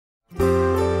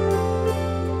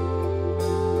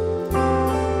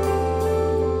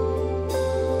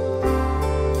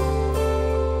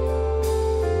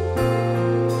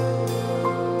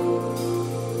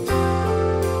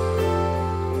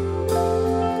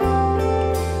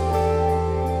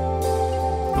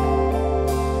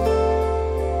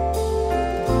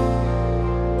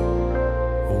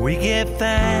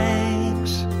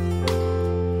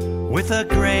with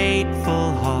a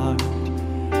grateful heart,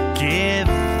 give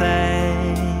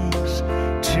thanks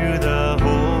to the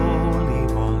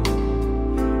Holy One.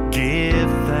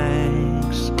 Give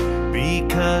thanks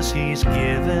because He's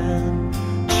given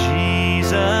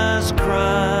Jesus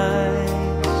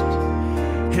Christ,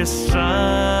 His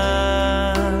Son.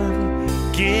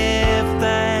 Give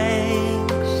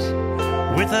thanks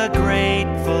with a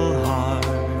grateful heart.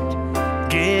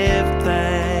 Give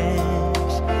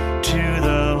thanks to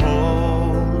the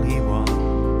Holy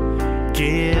One.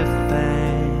 Give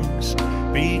thanks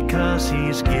because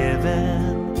He's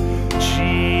given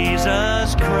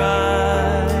Jesus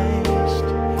Christ,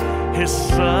 His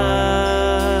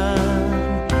Son.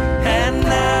 And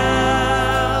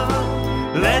now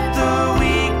let the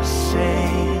weak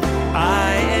say,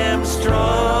 I am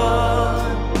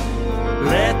strong.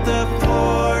 Let the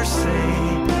poor say,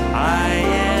 I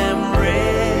am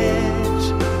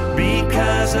rich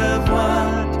because of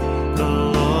what the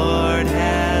Lord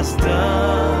has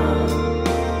done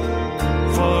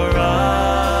for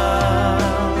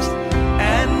us.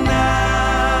 And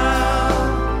now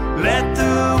let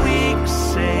the weak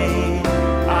say,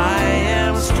 I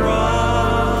am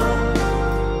strong.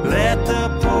 Let the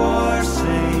poor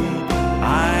say,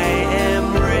 I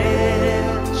am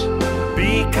rich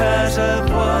because of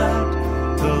what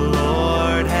the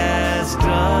Lord has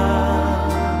done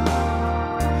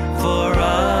for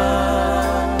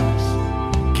us.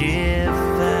 Give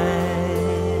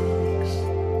thanks.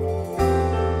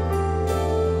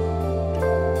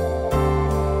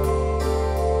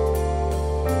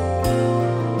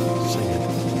 Sing it.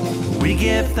 We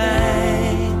give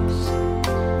thanks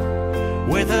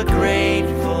with a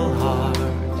grateful heart.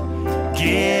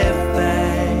 Give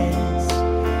thanks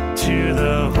to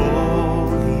the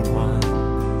Holy One.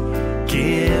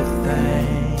 Give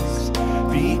thanks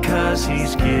because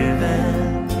He's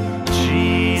given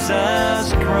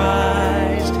Jesus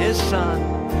Christ, His Son,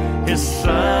 His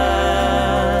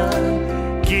Son.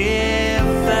 Give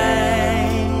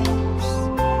thanks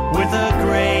with a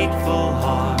grateful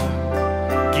heart.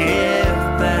 Give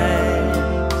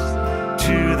thanks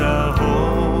to the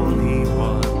Holy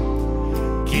One.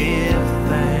 Give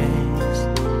thanks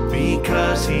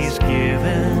because He's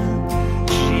given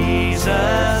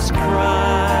Jesus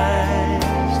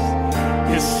Christ,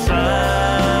 His Son.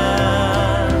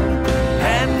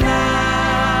 And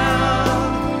now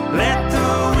let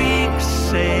the weak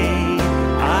say,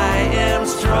 I am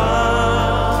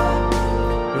strong.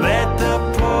 Let the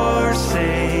poor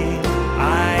say,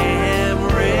 I am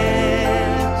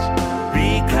rich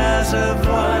because of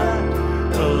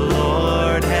what the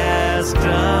Lord has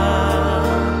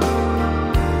done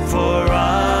for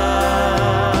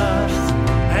us.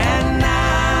 And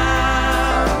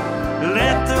now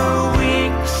let the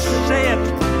weak say it,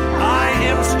 I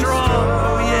am strong,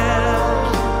 oh yes.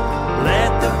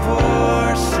 Let the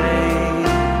poor say,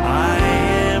 I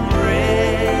am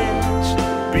rich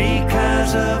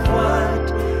because of what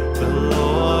the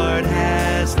Lord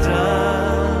has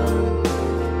done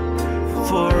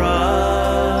for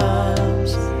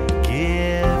us.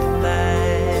 Give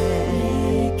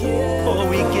thanks. Oh,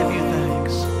 we give you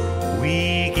thanks. We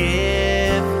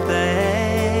give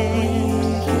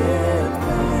thanks.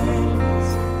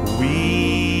 We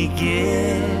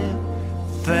give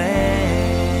thanks.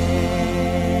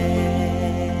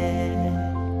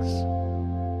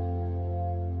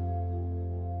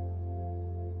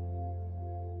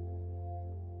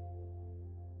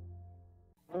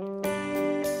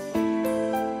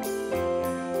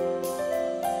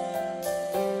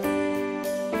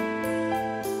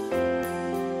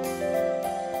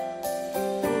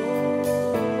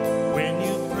 When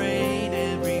you prayed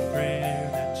every prayer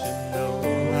that you know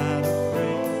how to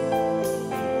pray,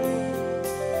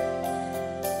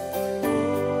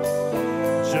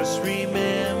 just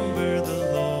remember the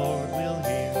Lord will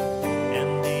hear,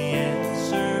 and the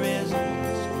answer is on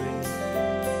its way.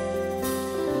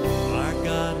 Our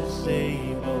God is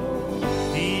able,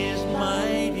 He is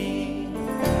mighty,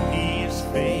 He is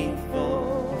faithful.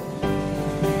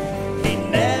 He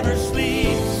never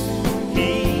sleeps,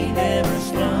 He never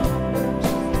slumbers,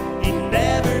 He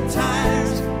never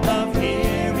tires of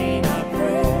hearing our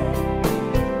prayer.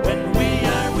 When we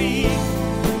are weak,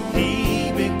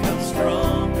 He becomes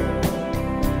stronger.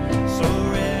 So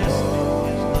rest in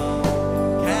His love,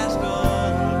 cast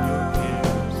all of your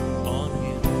cares on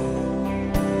Him.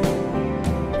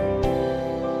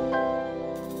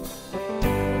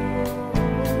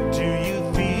 Do you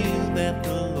feel that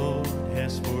the Lord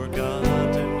has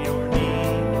forgotten your need?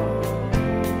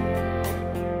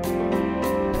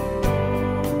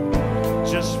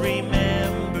 Just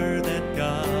remember that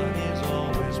God is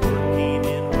always working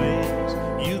in ways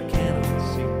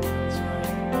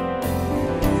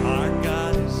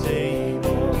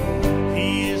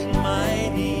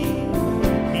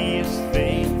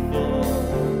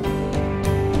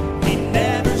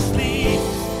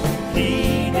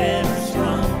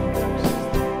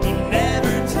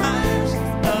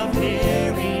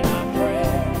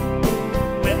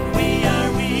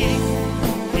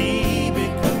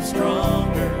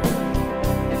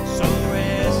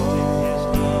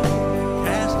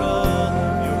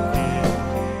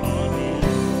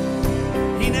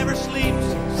never sleeps.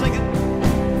 Sing it.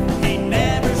 He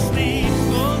never sleeps.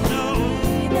 Oh no.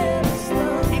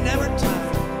 He never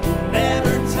tires.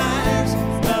 Never tires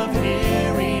of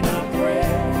hearing our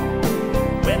prayer.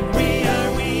 When we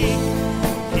are weak,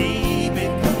 He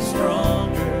becomes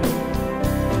stronger.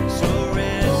 So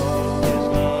rest in His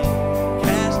love.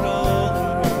 Cast all of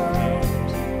your cares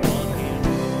on Him.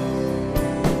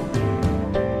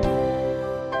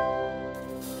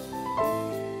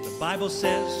 The Bible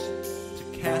says to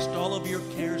cast all of your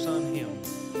cares on Him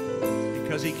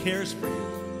because He cares for you.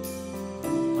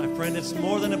 My friend, it's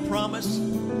more than a promise,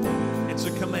 it's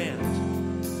a command.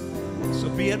 So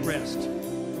be at rest,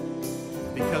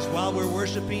 because while we're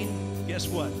worshiping, guess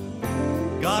what?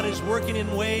 God is working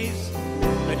in ways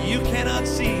that you cannot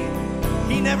see.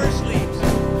 He never sleeps.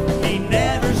 He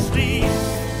never sleeps.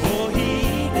 Oh,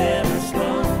 He never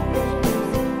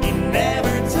slumbers. He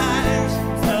never tires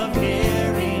of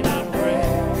hearing our prayer.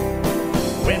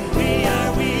 When we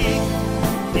are weak,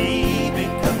 He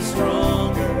becomes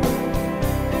stronger.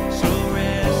 So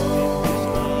rest in His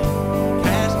love.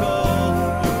 Cast all of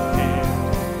your cares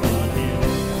on Him.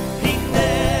 He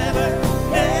never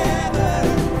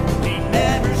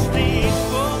sleeps.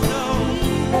 Oh no,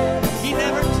 He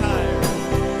never tires.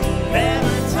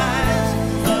 Never tires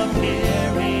of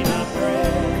hearing our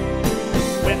prayer.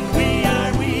 When we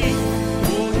are weak,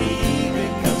 oh, He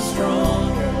becomes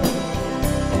stronger.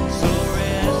 So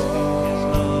rest in His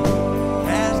love.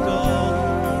 Cast all of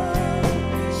your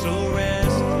cares. So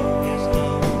rest in His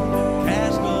love.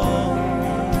 Cast all of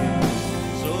your cares.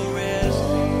 So rest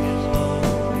in His love.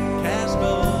 Cast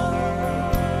all of your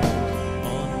cares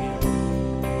on Him.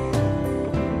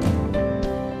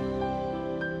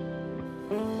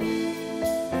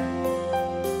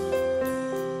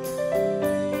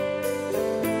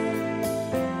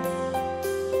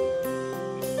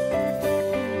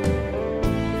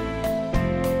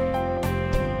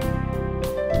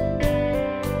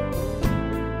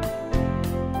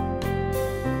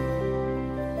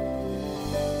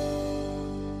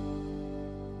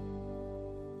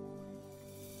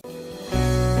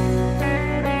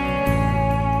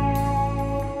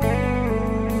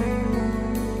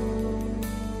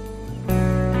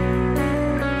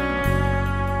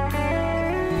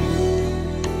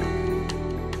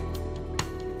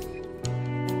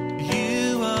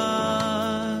 You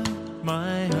are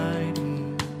my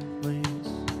hiding place,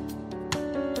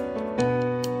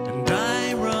 and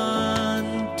I run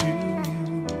to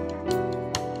you.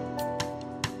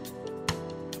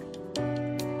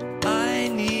 I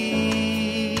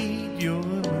need your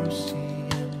mercy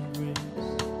and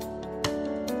grace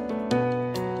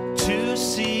to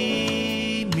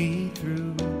see me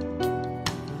through.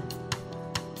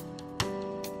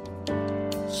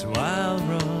 So I'll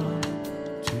run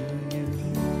to you.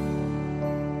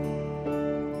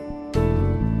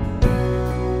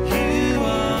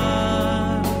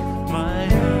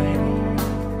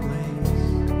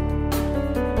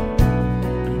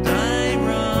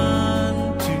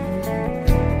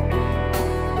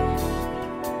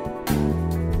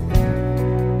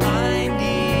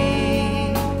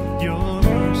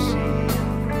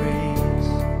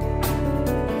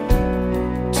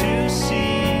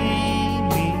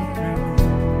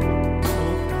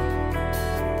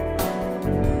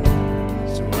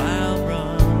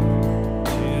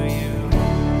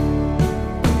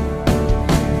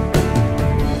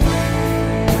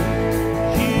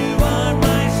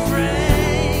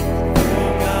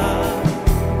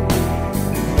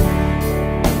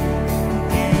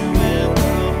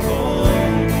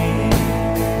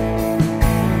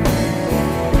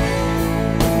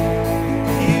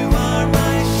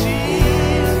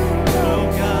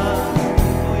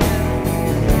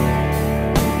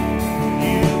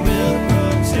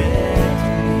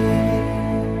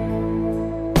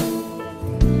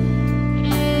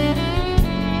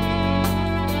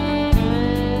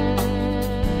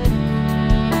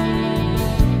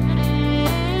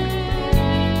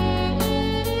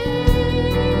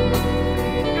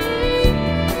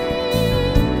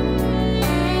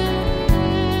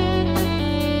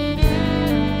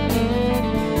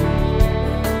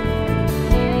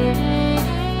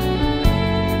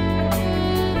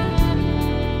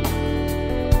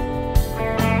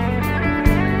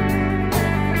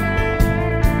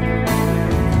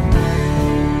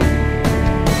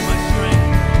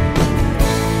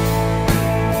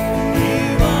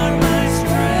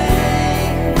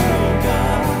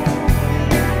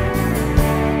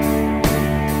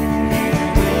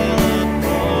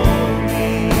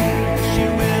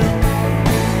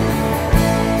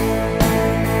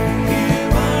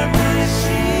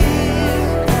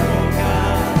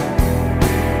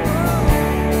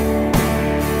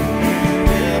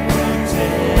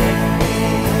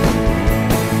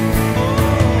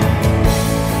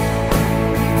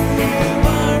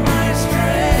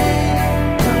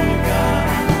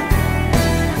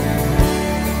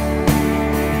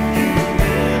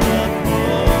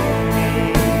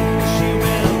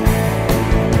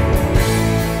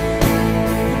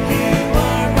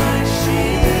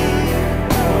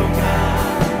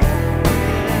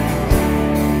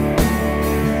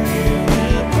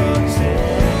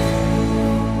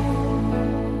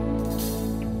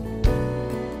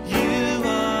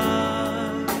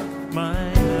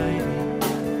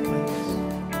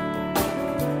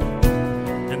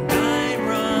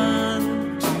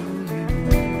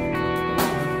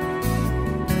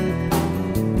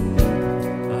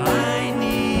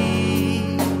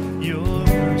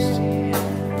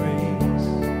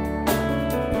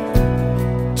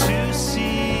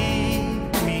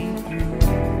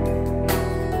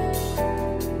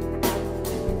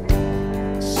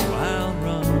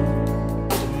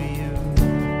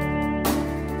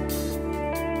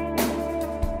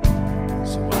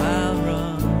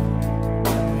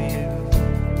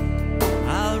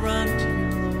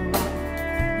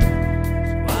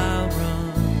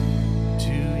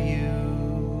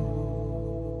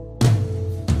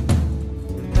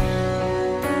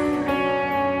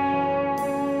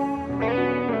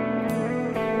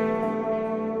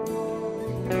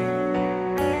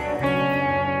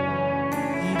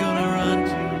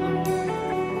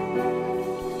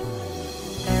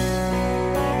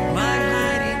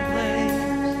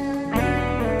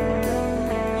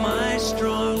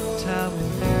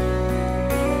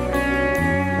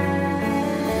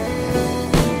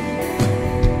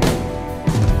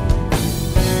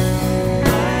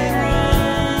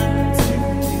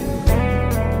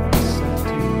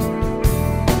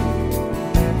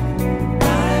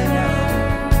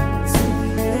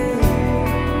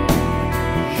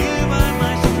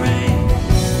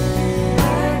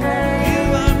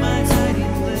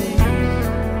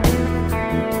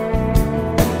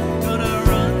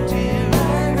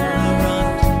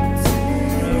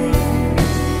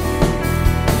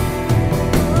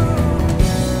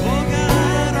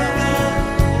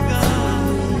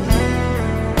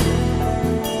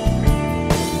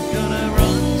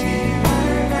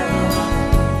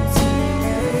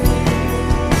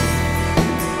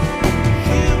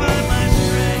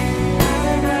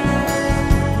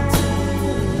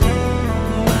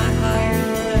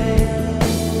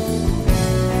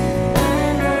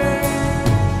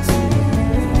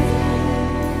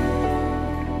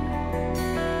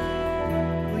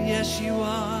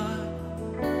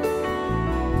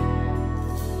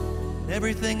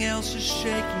 everything else is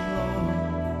shaking, Lord.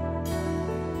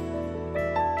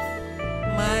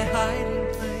 My hiding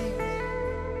place,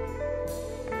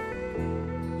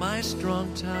 my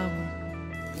strong tower,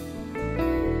 my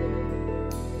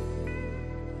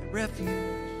refuge,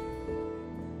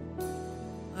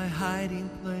 my hiding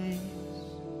place.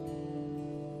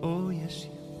 Oh, yes,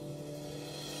 you.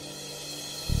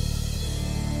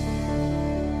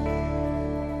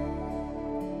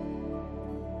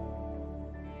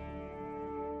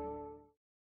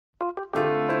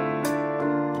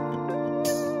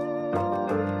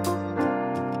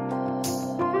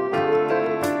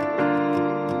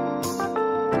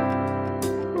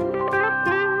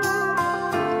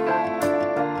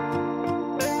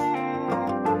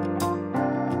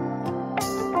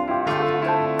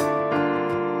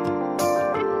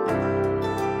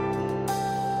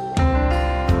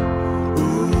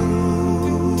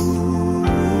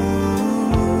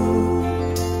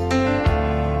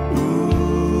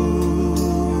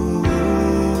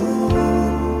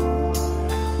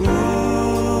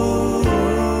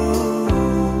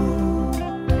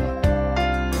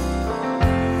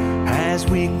 As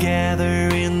we gather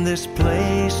in this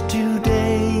place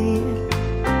today,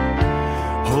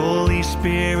 Holy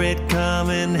Spirit, come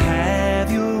and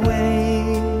have your way.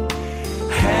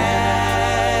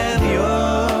 Have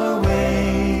your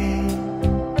way.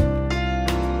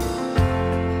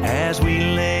 As we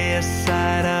lay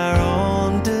aside our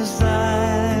own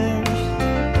desires,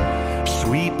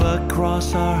 sweep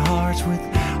across our hearts with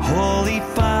holy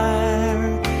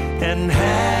fire and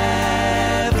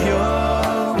have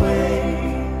your way.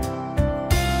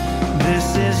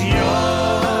 This is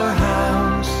your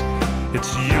house,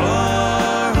 it's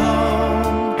your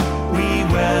home. We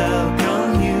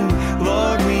welcome you,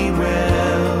 Lord, we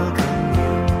welcome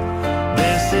you.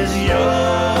 This is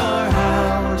your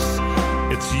house,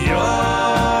 it's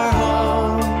your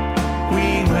home. We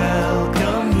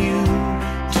welcome you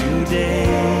today.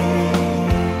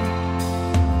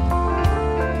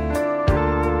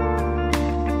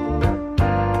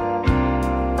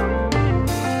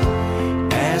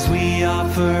 As we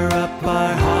offer up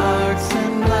our hearts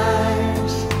and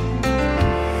lives,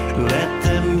 let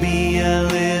them be a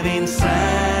living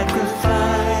sacrifice.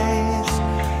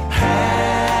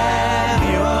 Have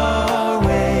your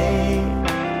way.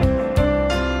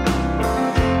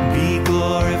 Be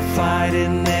glorified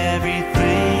in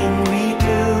everything we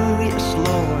do. Yes,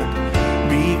 Lord.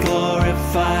 Be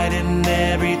glorified in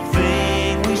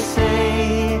everything we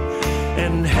say.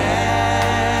 And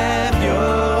have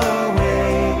your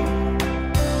way.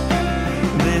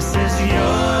 This is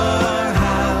your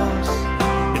house,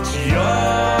 it's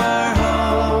your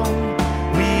home.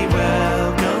 We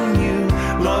welcome you,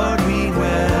 Lord, we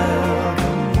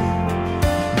welcome you.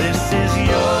 This is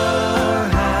your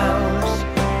house,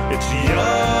 it's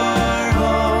your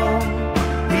home.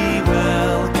 We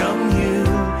welcome you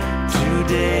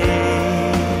today.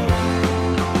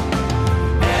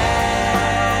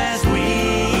 As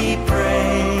we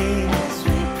pray,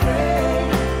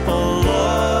 oh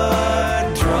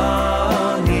Lord,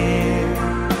 draw near.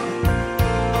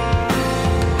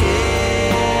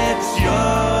 It's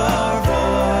your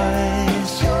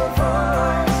voice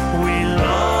we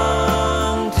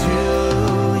long to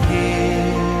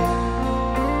hear.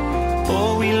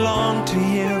 Oh, we long to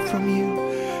hear from you,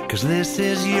 'cause this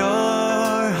is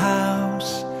your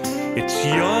house, it's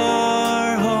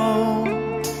your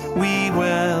home. We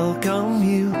welcome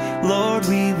you, Lord,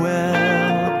 we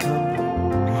welcome you.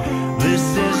 This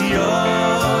is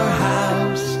your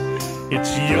house,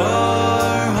 it's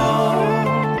your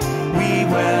home. We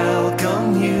welcome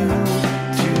you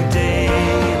today.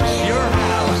 It's your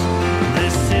house,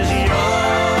 this is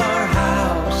your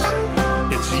house,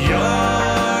 it's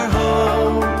your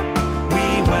home. We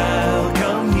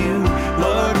welcome you,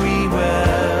 Lord, we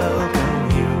welcome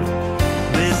you.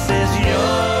 This is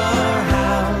your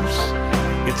house,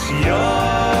 it's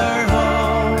your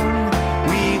home.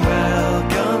 We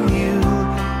welcome you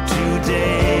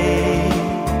today.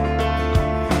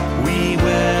 We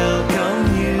welcome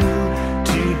you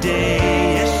today.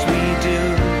 Yes, we do.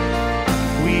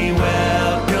 We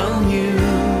welcome you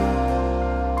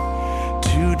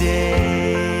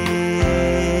today.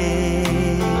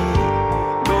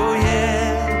 Oh,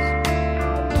 yes.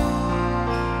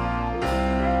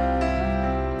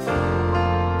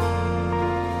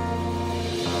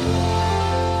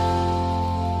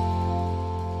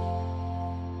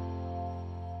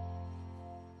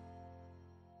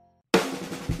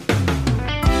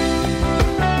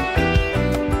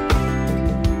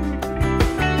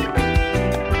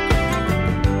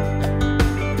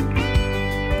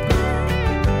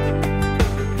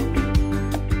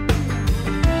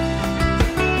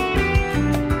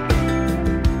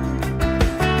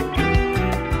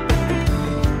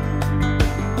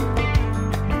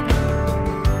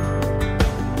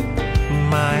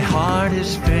 heart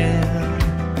is filled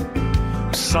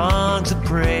with songs of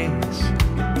praise.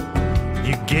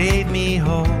 You gave me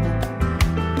hope.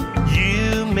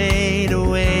 You made a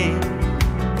way.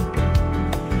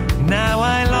 Now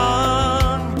I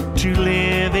long to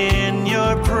live in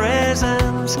your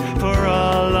presence for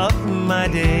all of my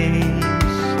days.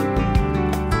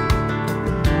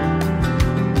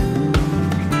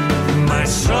 My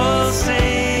soul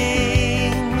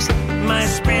sings, my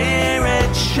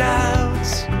spirit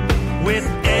shouts. With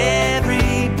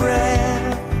every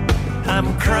breath,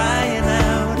 I'm crying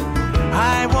out,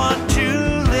 I want to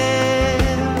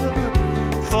live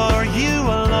for you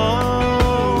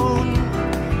alone.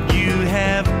 You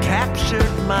have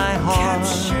captured my heart,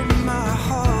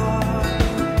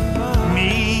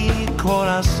 mi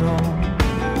corazón.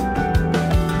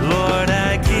 Lord,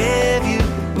 I give you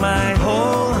my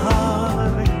whole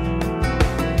heart,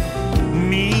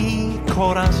 mi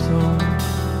corazón.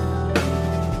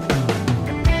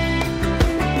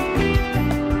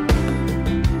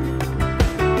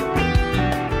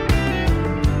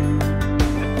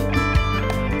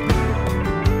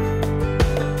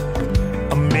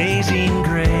 Amazing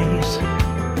grace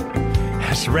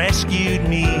has rescued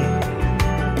me.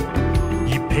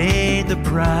 You paid the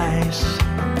price.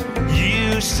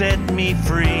 You set me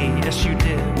free. Yes, you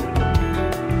did.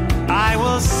 I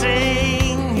will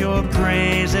sing your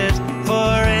praises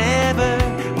forever,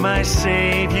 my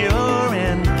Savior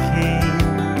and King.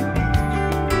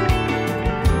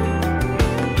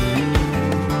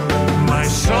 My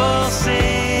soul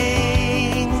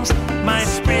sings, my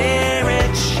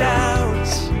spirit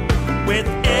shouts. With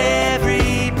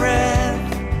every breath,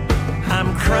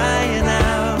 I'm crying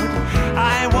out,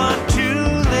 I want to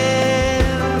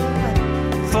live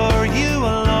for you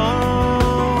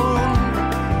alone.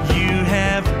 You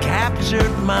have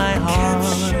captured my heart,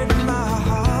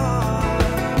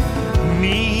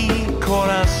 mi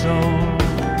corazón.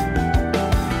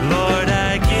 Lord,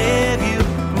 I give you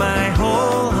my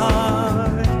whole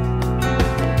heart,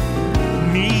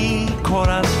 mi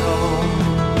corazón.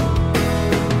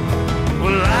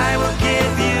 Well, I will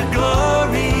give you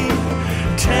glory,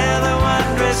 tell a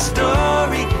wondrous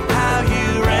story, how you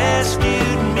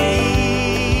rescued me.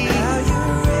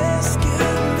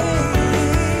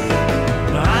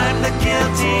 I'm the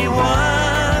guilty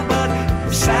one, but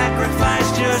you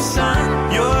sacrificed your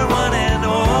son, your one and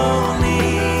only.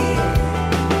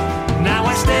 Now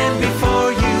I stand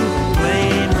before you,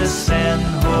 blameless and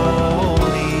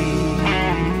holy.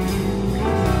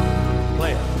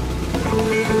 Play it.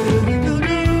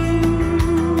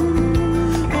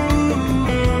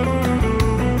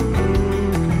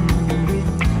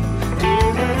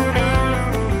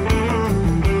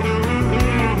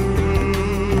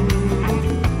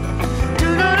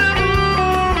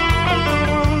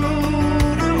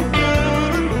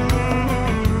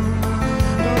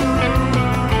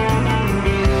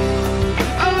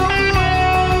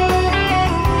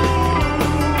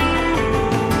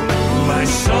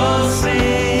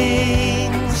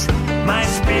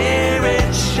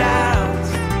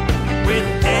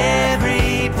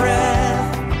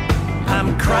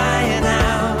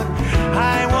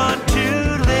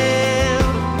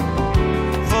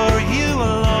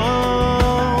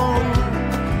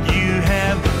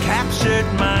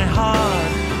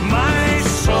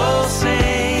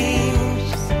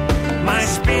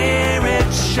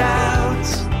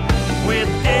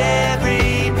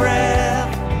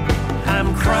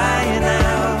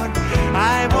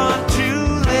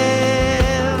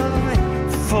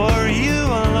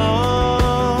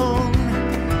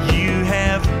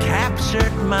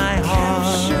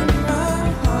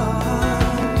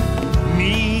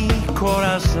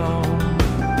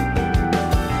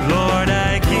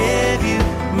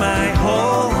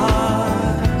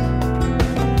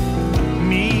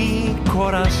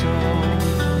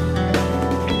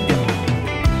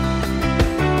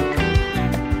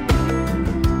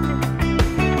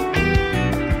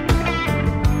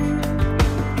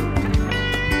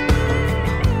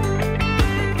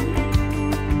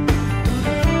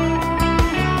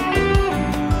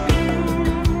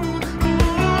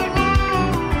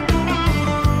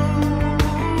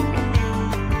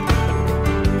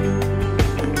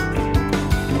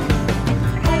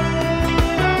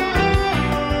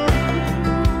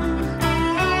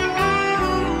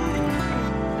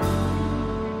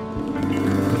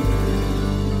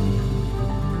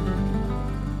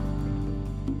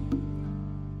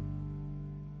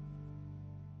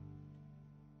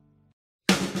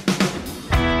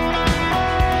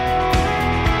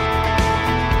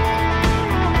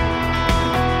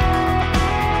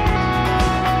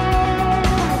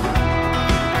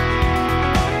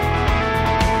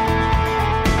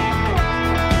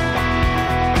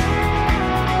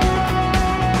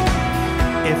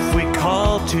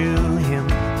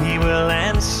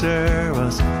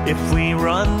 If we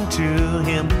run to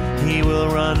him, he will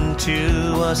run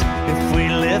to us. If we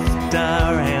lift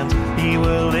our hands, he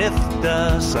will lift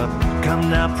us up. Come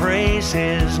now, praise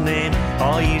his name,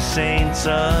 all ye saints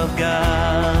of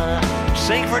God.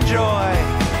 Sing for joy.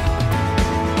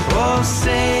 Oh,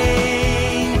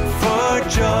 sing for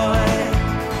joy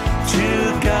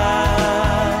to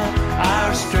God,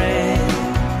 our strength.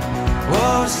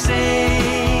 Oh,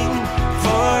 sing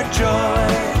for joy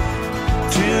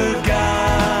to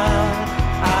God,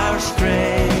 our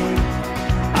strength,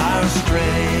 our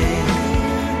strength.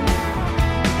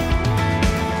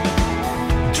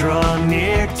 Draw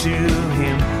near to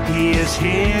him, he is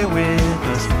here with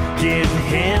us. Give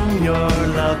him your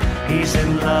love, he's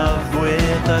in love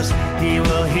with us. He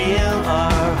will heal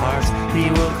our hearts, he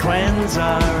will cleanse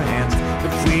our hands.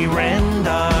 If we rend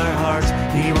our hearts,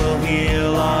 he will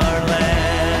heal our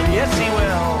land. Yes, he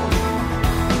will.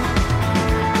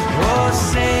 Oh,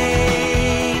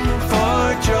 sing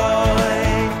for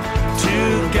joy to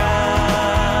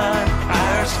God,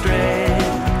 our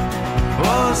strength.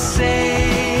 Oh,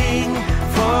 sing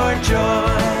for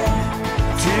joy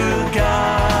to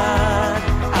God,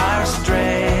 our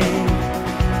strength,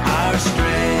 our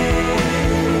strength.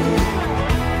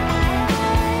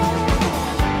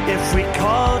 If we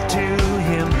call to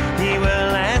him, he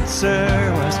will answer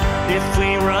us. If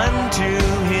we run to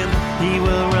him, he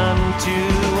will run to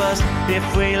us. If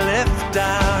we lift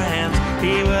our hands,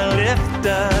 he will lift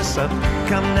us up.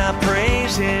 Come now,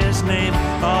 praise his name,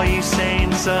 all ye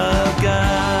saints of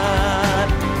God.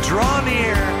 Draw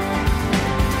near.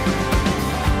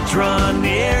 Draw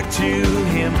near to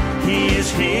him, he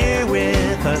is here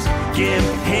with us. Give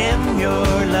him your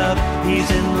love, he's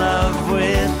in love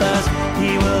with us.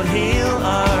 He will heal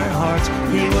our hearts,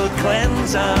 he will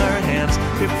cleanse our hands.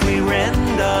 If we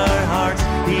rend our hearts,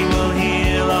 he will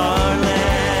heal our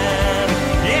land.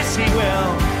 Yes, he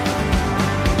will.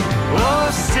 Oh,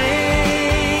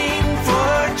 sing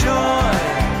for joy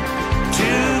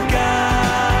to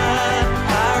God,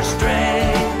 our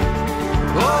strength.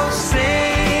 Oh,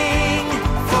 sing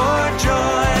for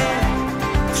joy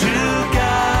to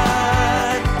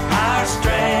God, our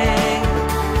strength.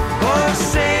 Oh,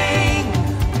 sing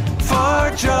for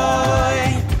joy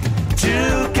to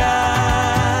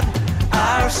God,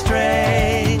 our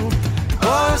strength.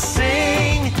 Oh,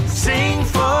 sing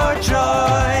for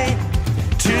joy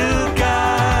to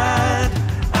God,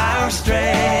 our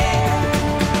strength.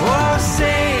 Oh,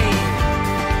 sing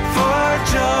for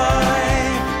joy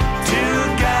to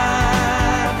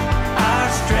God, our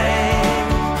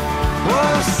strength.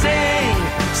 Oh,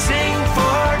 sing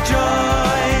for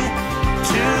joy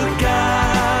to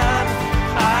God,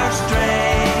 our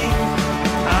strength,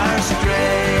 our strength.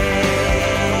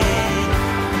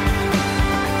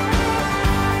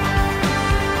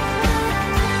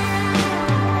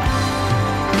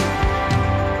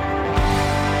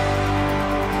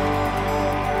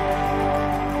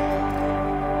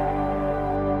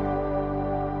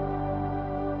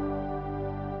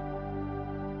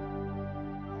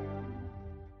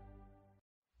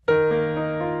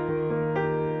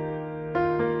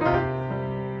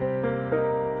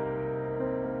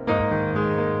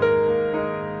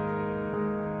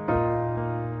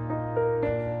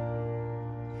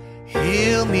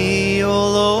 Heal me, O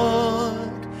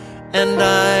Lord, and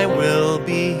I will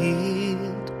be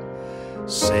healed.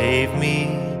 Save me,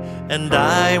 and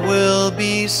I will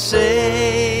be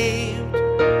saved.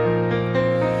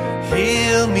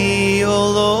 Heal me, O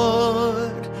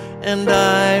Lord, and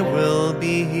I will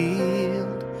be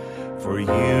healed. For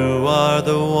you are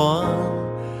the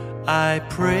one I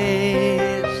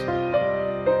praise.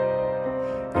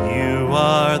 You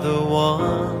are the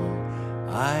one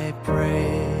I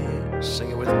praise.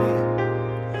 Sing it with me.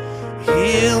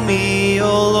 Heal me,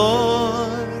 O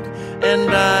Lord, and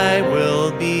I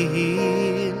will be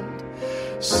healed.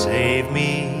 Save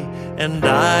me, and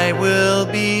I will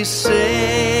be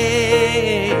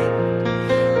saved.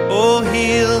 Oh,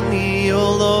 heal me,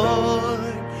 O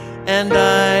Lord, and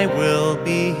I will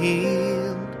be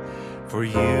healed. For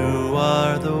you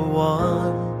are the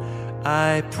one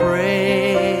I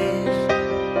praise.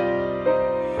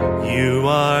 You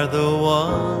are the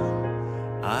one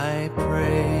I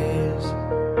praise.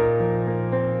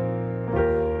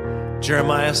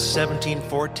 Jeremiah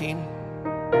 17:14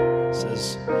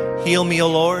 says, Heal me, O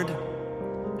Lord,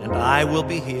 and I will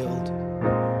be healed.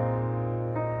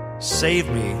 Save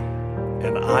me,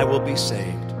 and I will be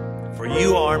saved, for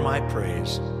you are my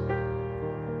praise.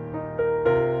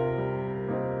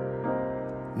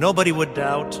 Nobody would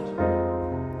doubt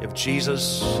if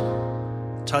Jesus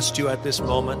touched you at this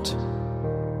moment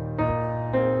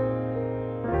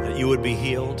that you would be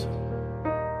healed.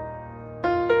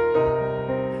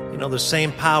 You know, the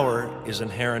same power is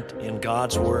inherent in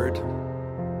God's Word.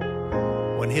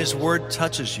 When His Word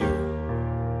touches you,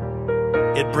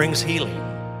 it brings healing.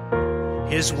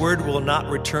 His Word will not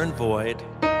return void,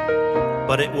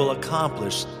 but it will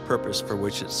accomplish the purpose for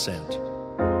which it's sent.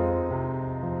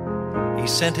 He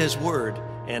sent His Word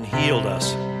and healed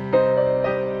us.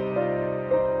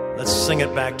 Let's sing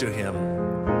it back to Him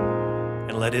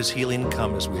and let His healing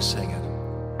come as we sing it.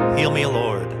 Heal me,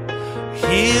 Lord.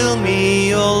 Heal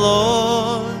me, O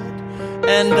Lord,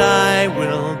 and I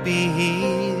will be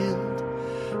healed.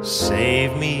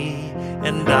 Save me,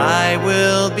 and I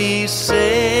will be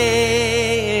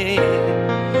saved.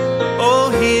 Oh,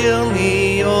 heal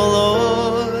me, O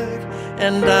Lord,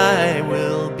 and I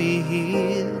will be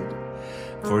healed.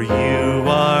 For you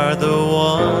are the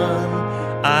one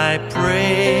I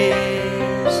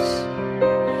praise.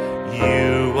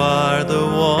 You are the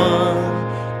one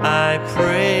I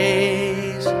praise.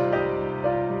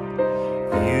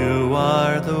 You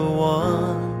are the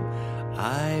one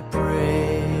I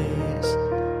praise.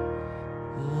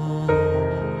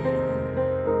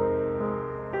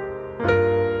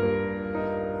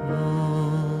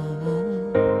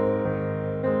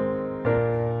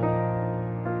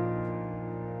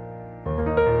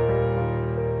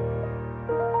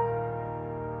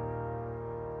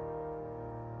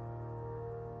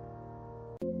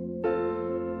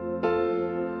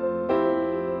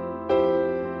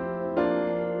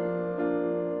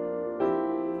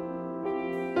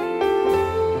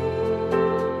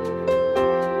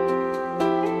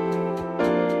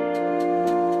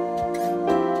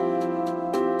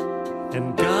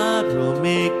 And God will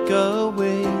make a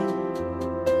way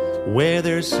where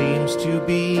there seems to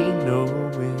be no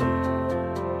way.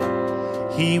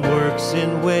 He works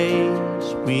in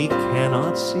ways we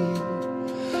cannot see.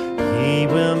 He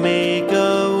will make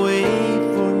a way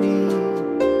for me.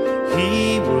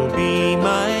 He will be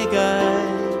my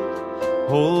guide,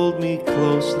 hold me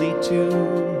closely to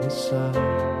His side.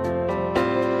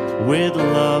 With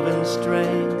love and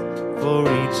strength for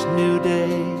each new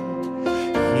day,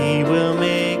 He will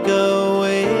make a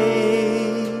way.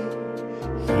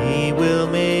 He will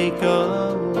make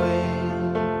a way.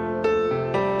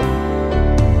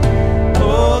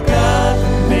 Oh, God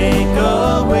will make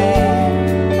a way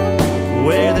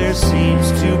where there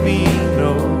seems to be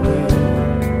no way.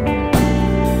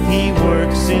 He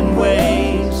works in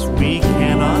ways we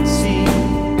cannot see.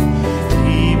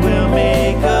 He will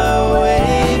make a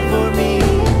way for me.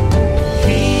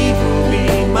 He will be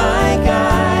my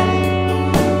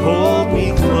guide, hold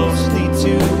me closely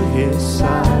to His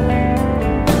side.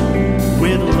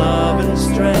 With love and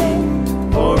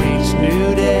strength for each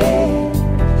new day,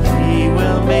 He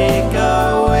will make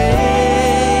a way.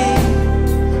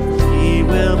 He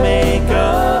will make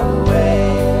a way.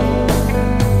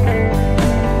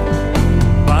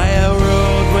 By a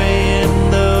roadway in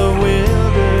the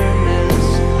wilderness,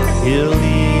 He'll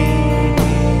lead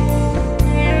me.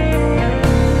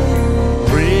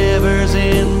 Rivers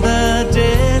in the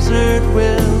desert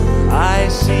will I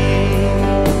see.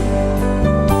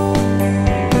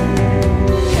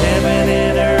 Heaven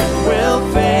and earth will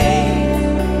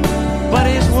fade, but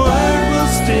His word will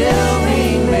still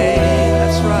remain.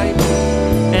 That's right.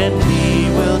 And He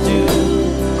will do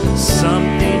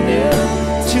something new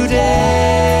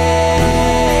today.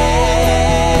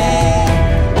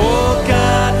 Oh,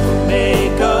 God will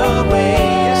make a way,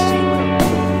 yes, He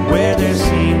will, where there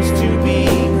seems to be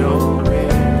no way.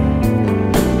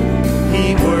 He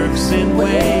works in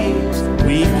ways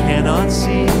we cannot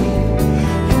see.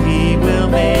 He will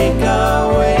make a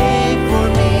way for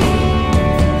me.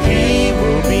 He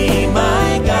will be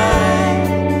my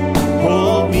guide,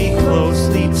 hold me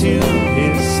closely to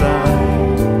His side.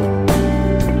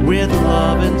 With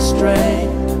love and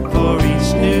strength for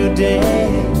each new day,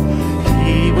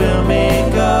 He will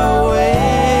make a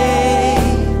way.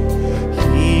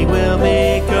 He will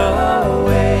make a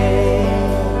way.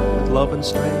 With love and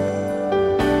strength.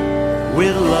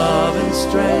 With love and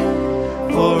strength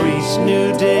for each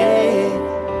new day,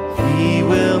 He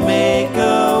will make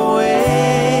a way.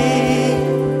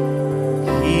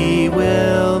 He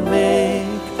will make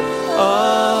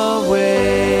a way.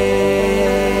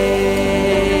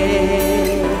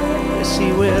 Yes,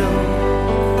 He will.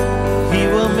 He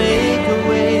will make a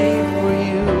way for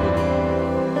you.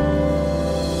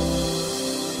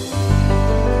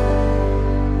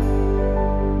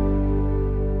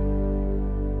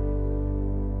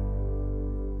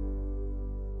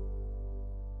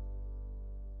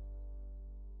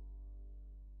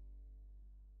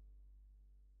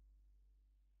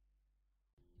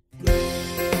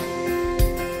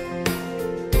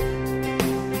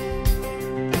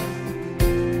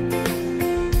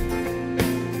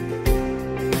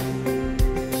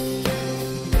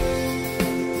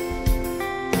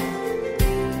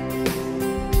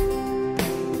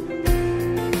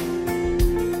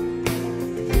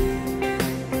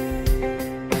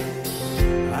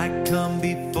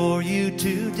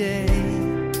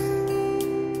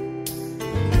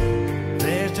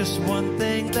 just one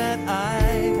thing that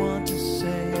I want to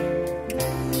say.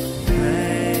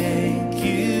 Thank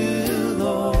you,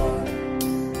 Lord.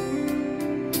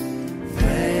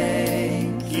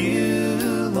 Thank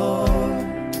you, Lord,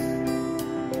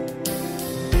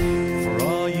 for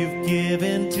all you've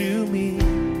given to me,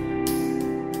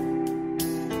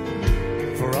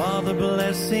 for all the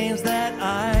blessings that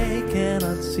I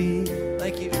cannot see.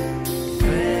 Thank you.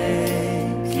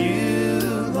 Thank you,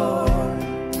 Lord.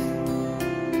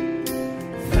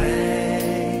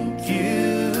 Thank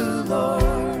you, Lord.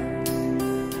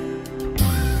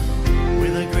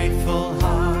 With a grateful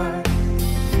heart,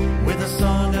 with a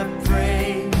song of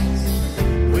praise,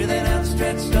 with an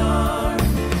outstretched arm,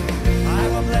 I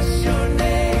will bless your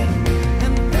name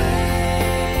and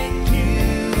thank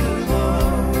you,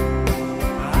 Lord.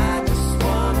 I just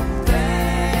want to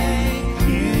thank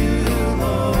you,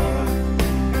 Lord.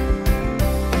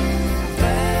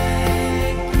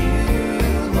 Thank you,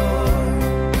 Lord.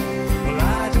 Well,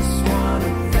 I just want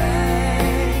to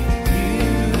thank you,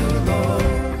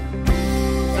 Lord.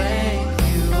 Thank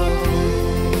you,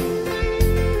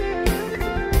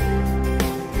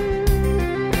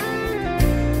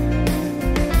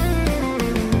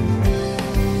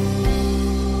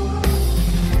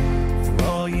 for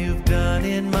all you've done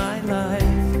in my life.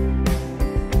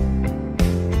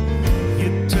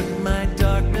 You took my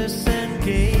darkness and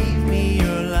gave me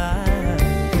your light.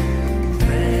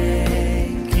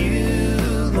 Thank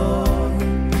you, Lord.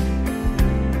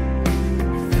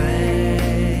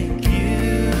 Thank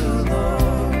you,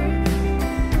 Lord.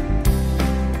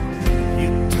 You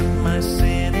took my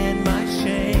sin and my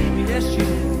shame. Yes, you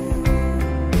did.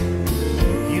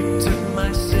 You took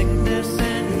my sickness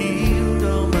and healed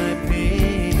all my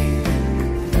pain.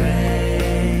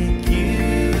 Thank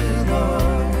you,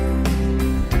 Lord.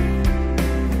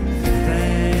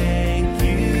 Thank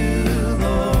you,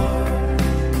 Lord.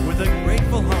 With a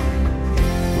grateful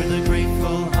heart, with a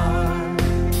grateful heart,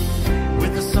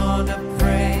 with a song of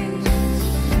praise,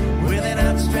 with an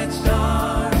outstretched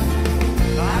arm,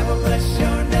 I will bless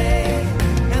your name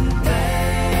and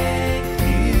thank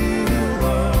you,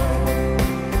 Lord.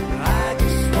 I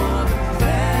just want to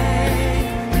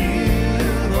thank you,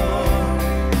 Lord.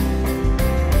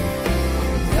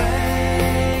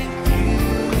 Thank you,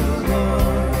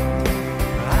 Lord.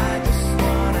 I just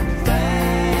want to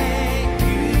thank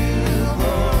you,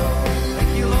 Lord.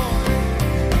 Thank you, Lord.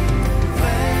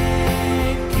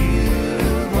 Thank you,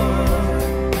 Lord.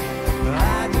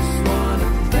 I just want to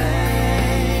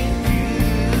thank you,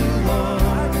 Lord.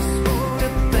 I just want to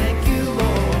thank you,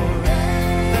 Lord.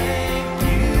 Thank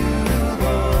you,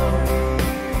 Lord.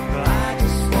 I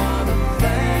just want to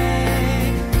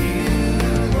thank you,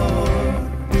 Lord.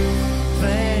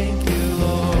 Thank you,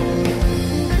 Lord.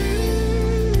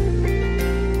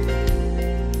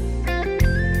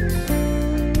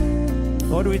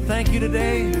 Lord, we thank you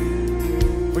today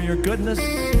for your goodness,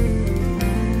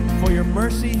 for your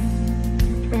mercy.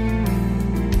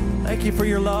 Thank you for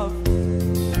your love,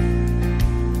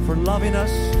 for loving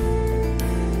us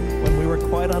when we were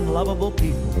quite unlovable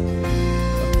people.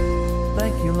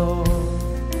 Thank you, Lord.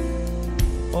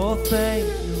 Oh, thank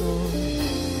you, Lord.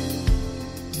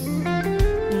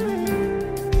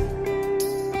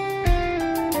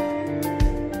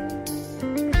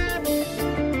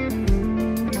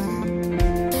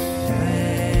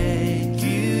 Thank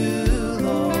you,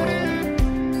 Lord.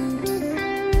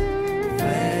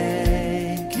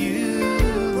 Thank you,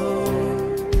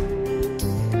 Lord.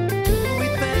 We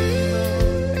thank you,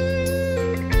 Lord.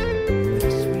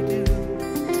 Yes, we do.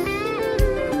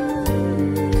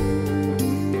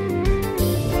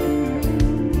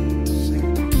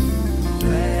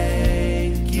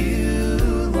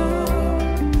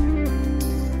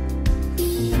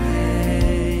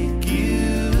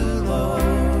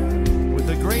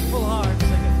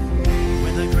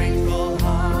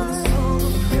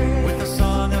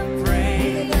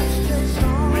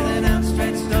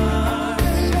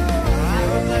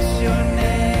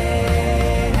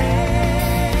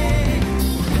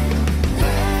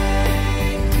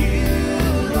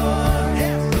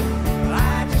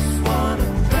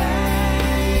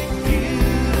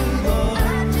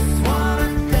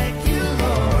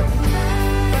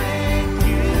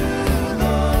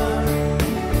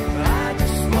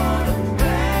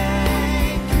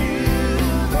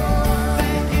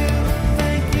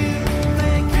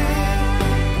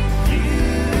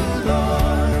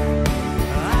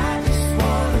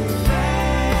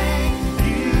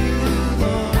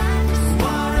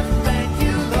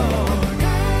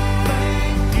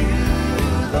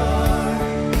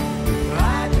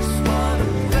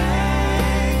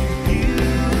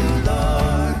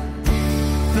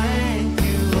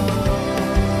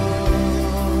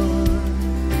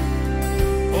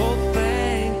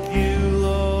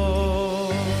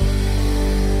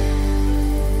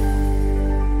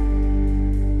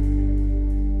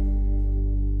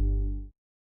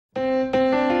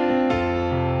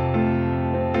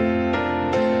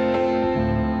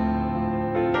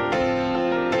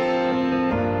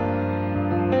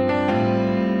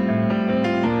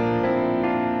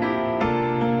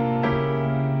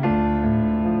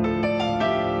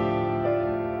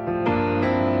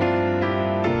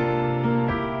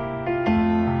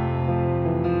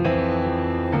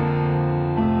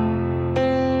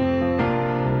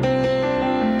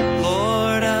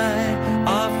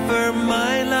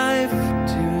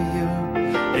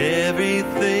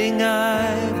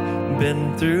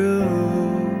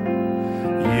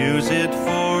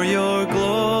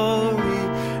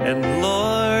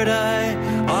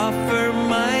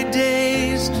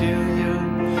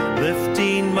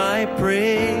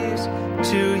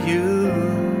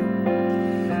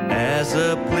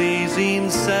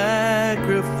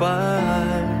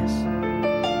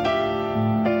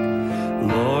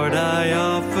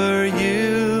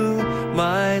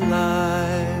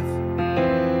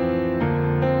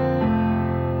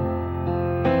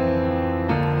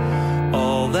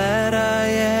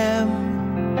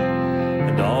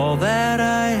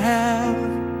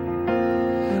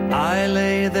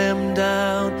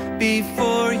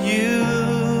 before you,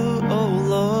 oh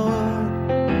Lord,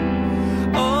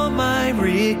 all my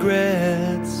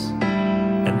regrets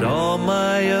and all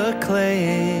my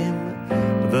acclaim,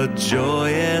 the joy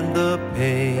and the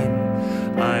pain,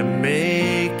 I'm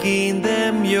making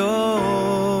them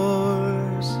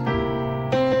yours.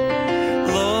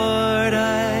 Lord,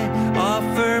 I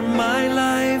offer my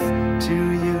life to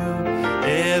you,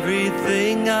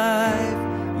 everything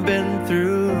I've been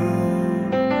through.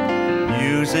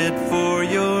 Use it for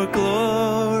your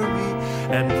glory,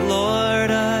 and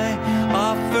Lord, I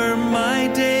offer my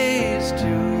days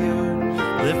to you,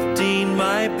 lifting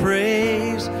my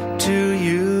praise to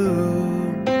you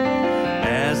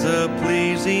as a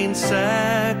pleasing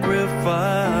sacrifice.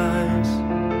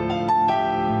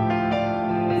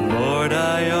 Lord,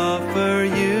 I offer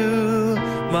you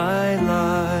my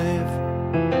life.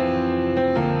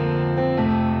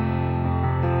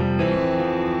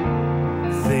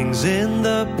 Things in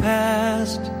the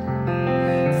past,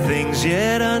 things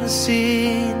yet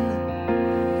unseen,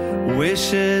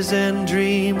 wishes and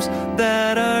dreams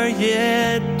that are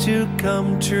yet to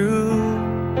come true.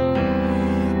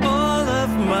 All of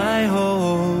my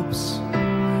hopes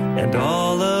and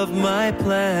all of my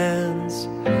plans,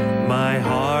 my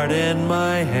heart and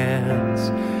my hands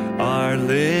are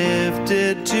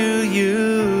lifted to you.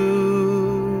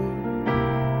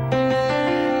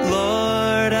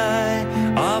 Lord, I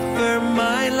offer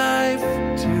my life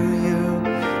to you,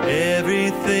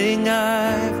 everything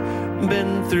I've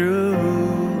been through.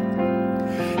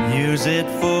 Use it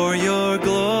for your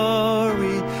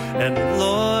glory, and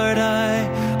Lord, I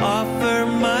offer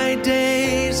my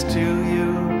days to you,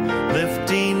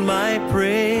 lifting my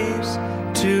praise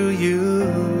to you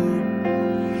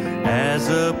as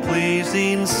a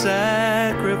pleasing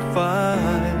sacrifice.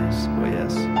 Oh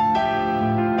yes.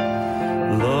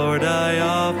 Lord, I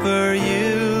offer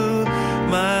you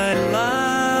my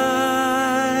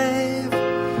life.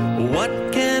 What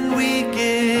can we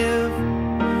give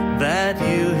that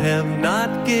you have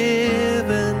not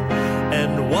given?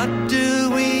 And what do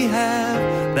we have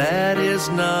that is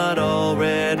not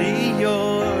already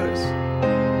yours?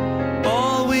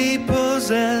 All we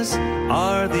possess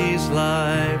are these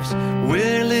lives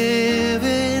we're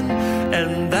living,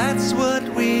 and that's what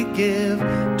we give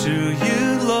to you,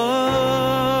 Lord.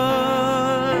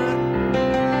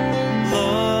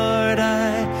 Lord,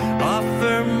 I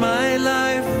offer my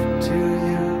life to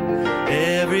you,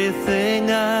 everything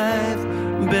I've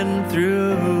been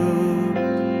through.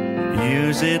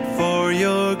 Use it for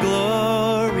your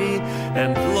glory,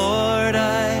 and Lord,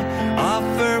 I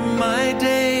offer my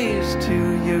days to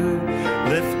you,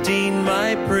 lifting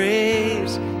my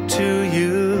praise to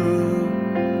you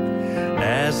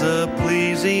as a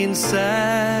pleasing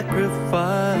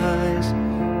sacrifice.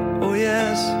 Oh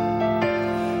yes.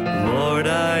 Lord,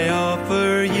 I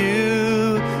offer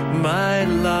you my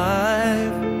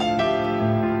life.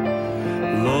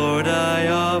 Lord, I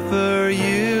offer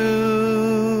you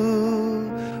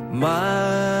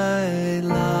my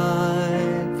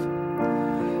life.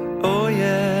 Oh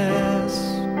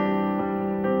yes.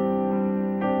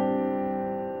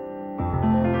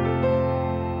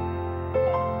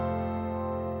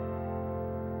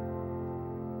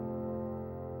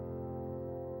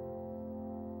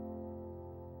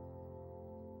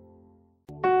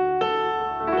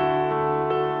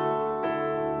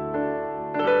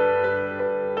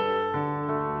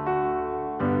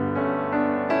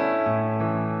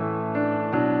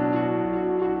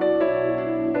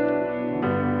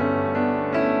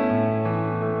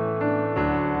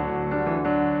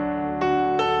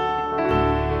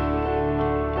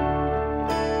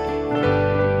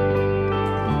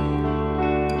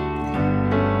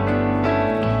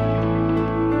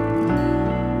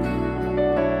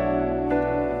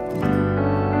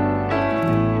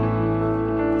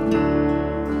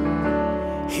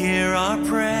 Hear our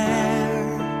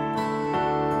prayer.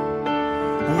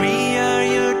 We are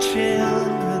your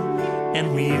children,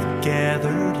 and we've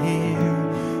gathered here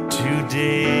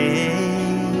today.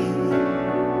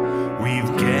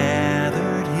 We've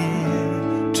gathered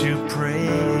here to pray.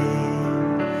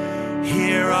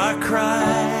 Hear our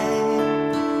cry.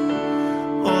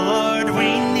 Oh Lord, we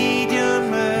need your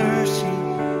mercy,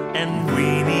 and we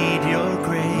need your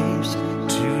grace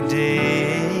today.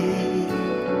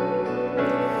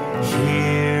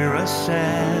 Hear us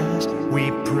as we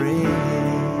pray.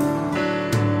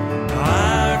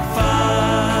 Our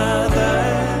Father,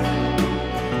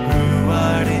 who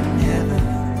art in heaven,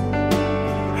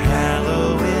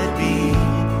 hallowed be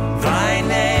thy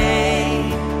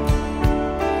name.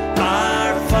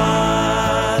 Our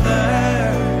Father,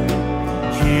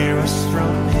 hear us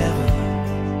from heaven.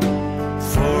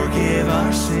 Forgive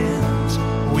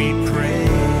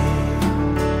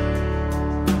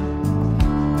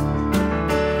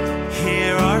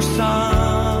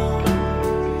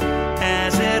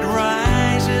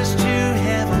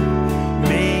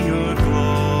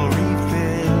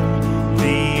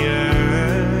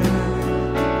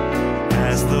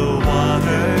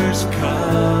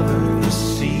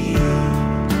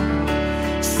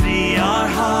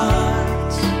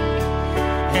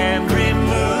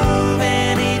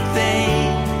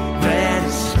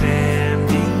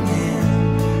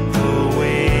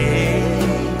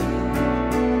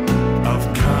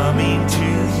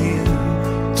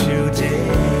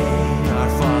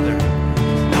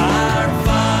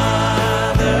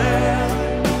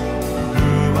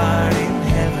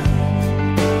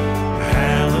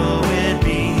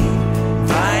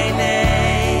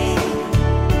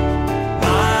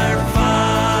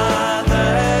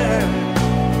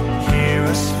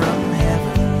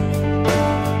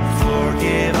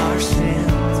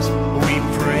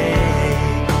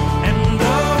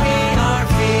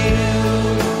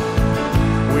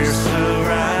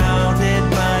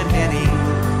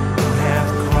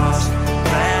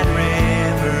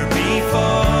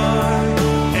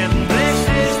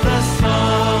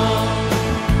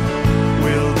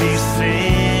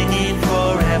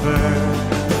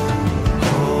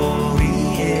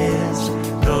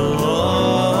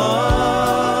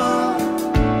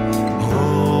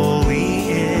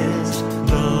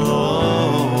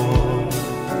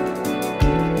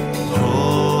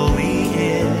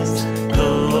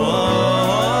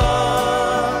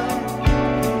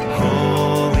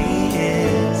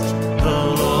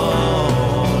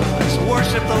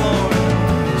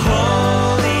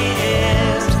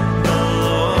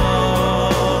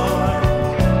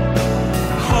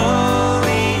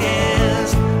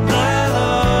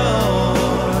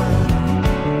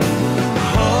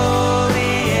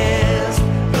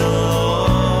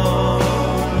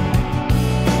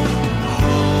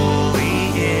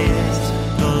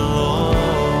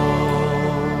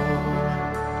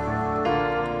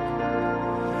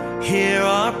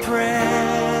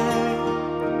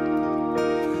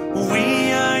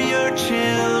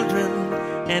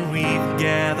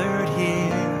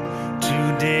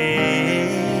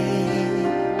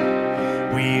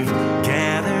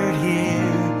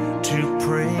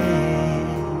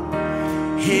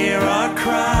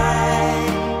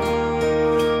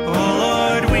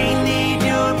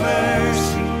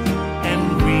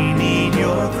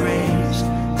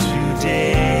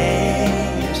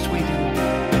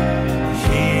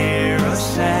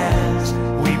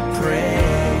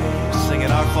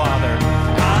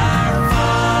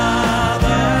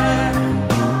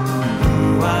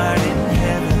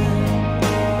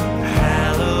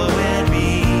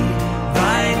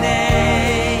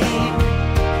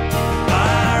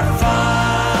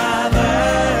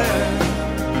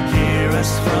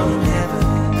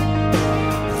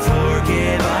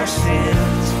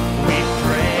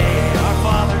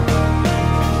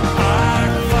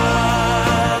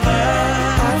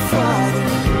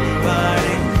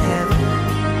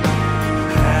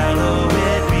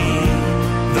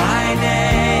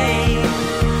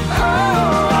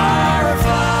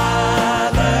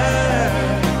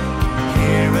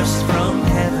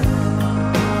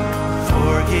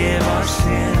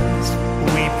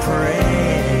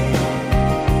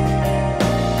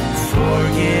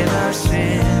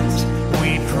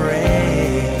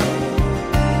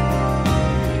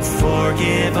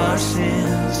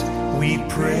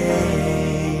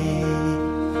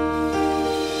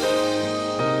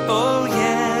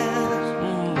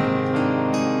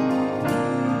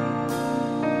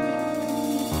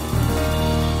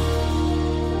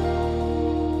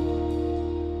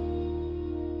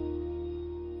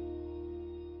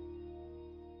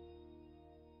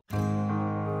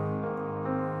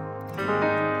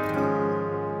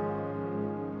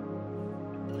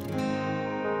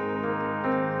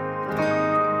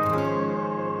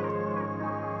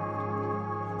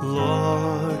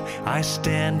I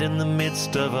stand in the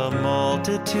midst of a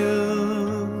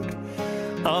multitude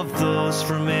of those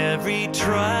from every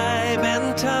tribe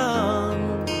and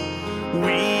tongue.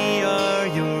 We are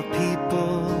your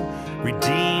people,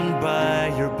 redeemed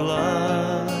by your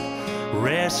blood,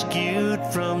 rescued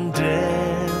from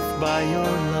death by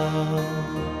your love.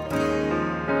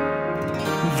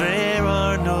 There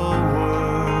are no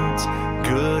words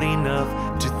good enough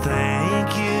to thank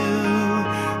you.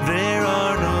 There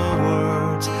are no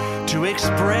words to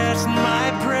express my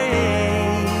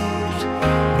praise,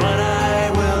 but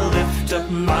I will lift up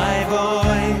my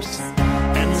voice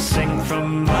and sing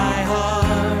from my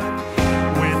heart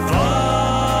with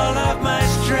all of my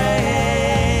strength.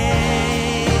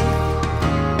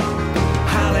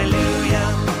 Hallelujah,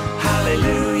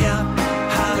 hallelujah,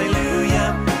 hallelujah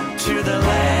to the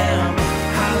Lamb.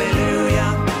 Hallelujah,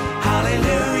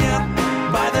 hallelujah,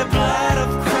 by the blood of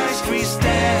Christ we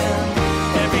stand.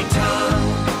 Every tongue,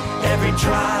 every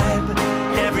tribe,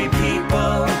 every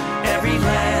people, every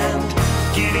land,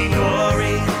 giving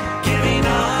glory, giving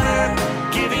honor,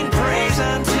 giving praise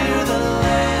unto the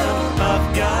Lamb of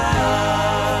God.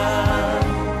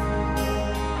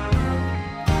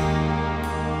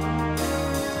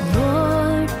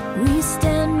 Lord, we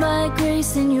stand by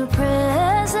grace in your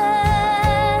presence,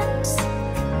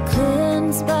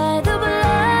 cleansed by the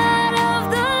blood of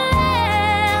the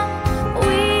Lamb.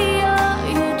 We are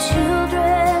your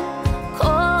children,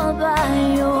 called by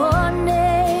your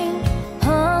name.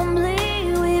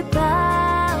 Humbly we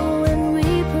bow and we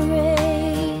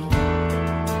pray.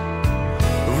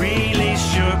 Release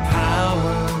your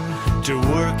power to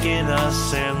work in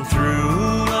us and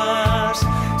through us,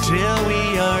 till we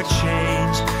are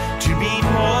changed to be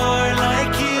more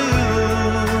like you.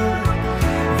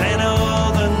 Then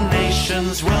all the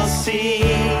nations will see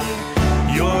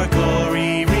your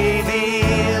glory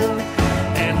revealed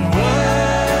and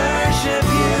worship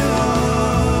you.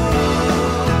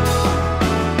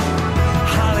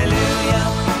 Hallelujah,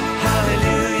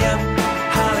 hallelujah,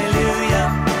 hallelujah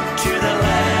to the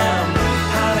Lamb.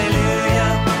 Hallelujah,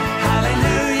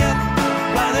 hallelujah,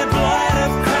 by the blood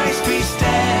of Christ we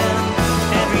stand.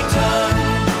 Every tongue,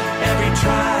 every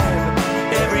tribe,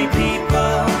 every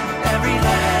people, every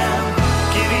land,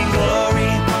 giving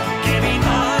glory, giving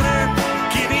honor,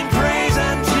 giving praise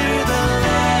unto the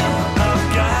Lamb of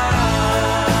God.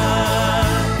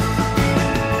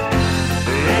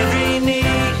 Every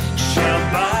knee shall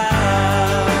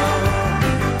bow,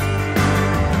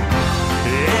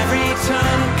 every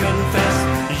tongue confess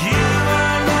you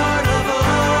are Lord of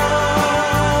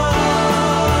all.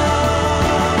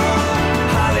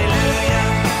 Hallelujah,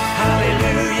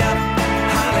 hallelujah,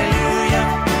 hallelujah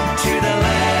to the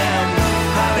Lamb.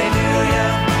 Hallelujah,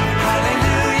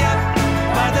 hallelujah,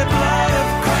 by the blood of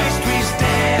Christ we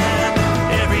stand.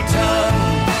 Every tongue,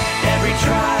 every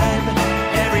tribe,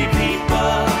 every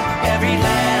people, every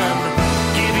land,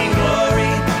 giving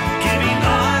glory, giving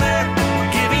honor,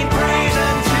 giving praise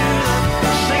unto the.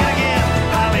 Sing it again.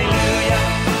 Hallelujah,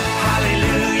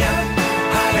 hallelujah,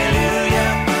 hallelujah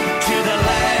to the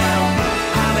Lamb.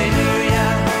 Hallelujah,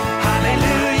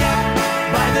 hallelujah,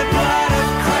 by the blood of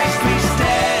Christ we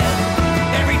stand.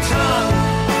 Every tongue,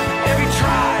 every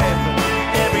tribe,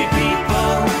 every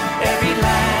people, every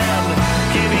land,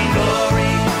 giving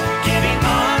glory, giving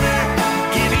honor,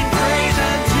 giving praise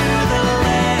unto the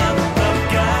Lamb of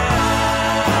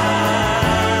God.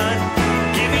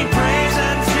 Giving praise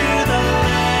unto the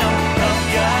Lamb of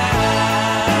God.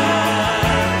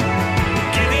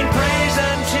 Giving praise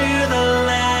unto the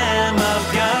Lamb of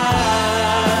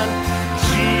God.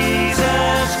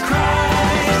 Jesus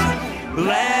Christ,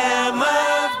 Lamb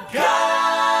of God.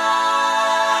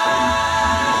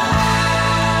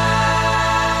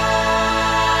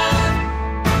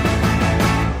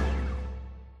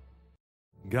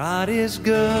 God is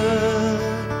good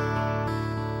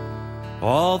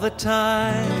all the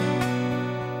time.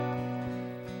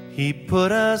 He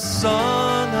put a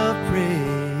song of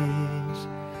praise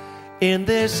in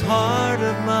this heart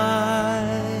of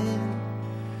mine.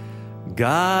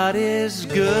 God is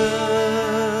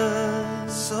good,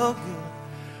 so good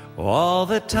all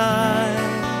the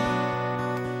time.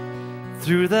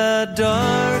 Through the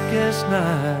darkest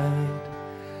night,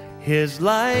 His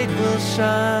light will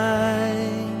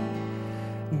shine.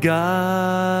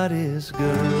 God is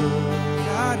good.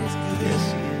 God is good.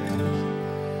 Yes, He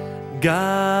is.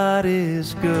 God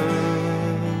is good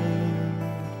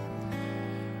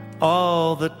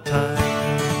all the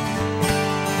time.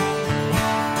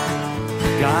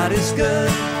 God is good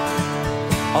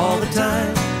all the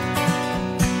time.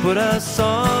 Put a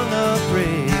song of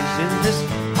praise in this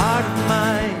heart of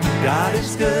mine. God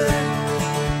is good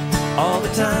all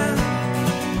the time.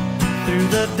 Through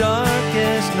the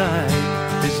darkest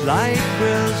night, His light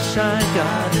will shine.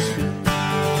 God is good.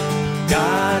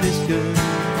 God is good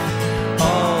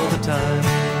all the time.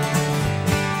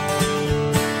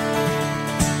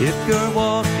 If you're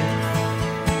walking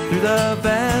through the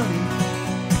valley,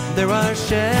 there are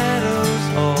shadows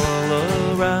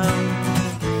all around.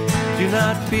 Do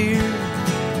not fear,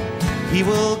 He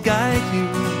will guide you.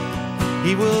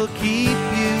 He will keep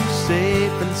you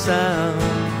safe and sound.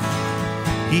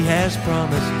 He has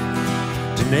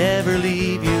promised to never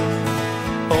leave you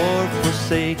or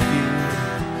forsake you.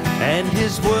 And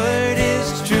His word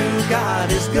is true.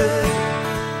 God is good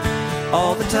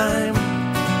all the time.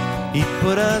 He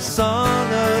put a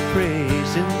song of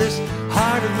praise in this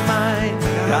heart of mine.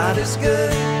 God is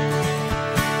good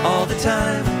all the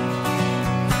time.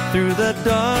 Through the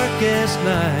darkest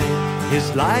night,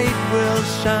 His light will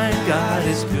shine. God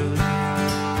is good.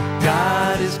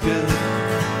 God is good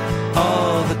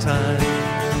all the time.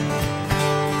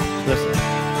 Listen.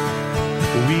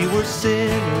 We were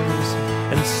sinners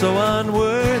and so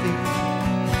unworthy.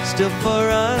 Still for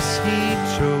us He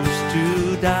chose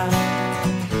to die.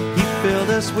 He filled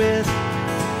us with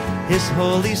His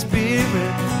Holy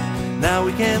Spirit. Now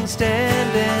we can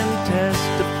stand and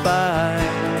testify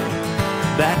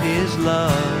that His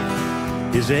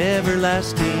love is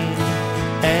everlasting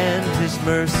and His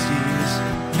mercies,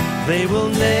 they will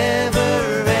never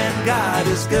end. God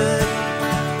is good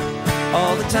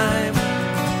all the time.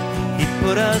 He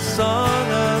put a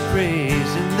song of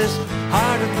praise in this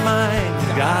heart of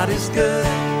mine. God is good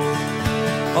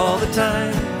all the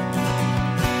time.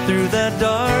 Through the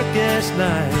darkest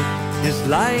night, His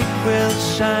light will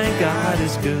shine. God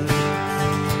is good.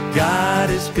 God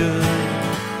is good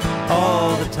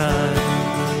all the time.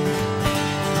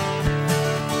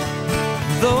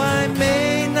 Though I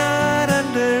may not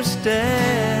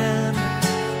understand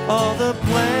all the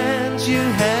plans You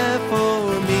have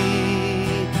for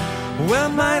me, well,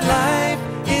 my life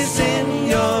is in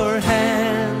Your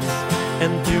hands,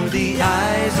 and through the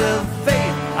eyes of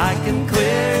faith I can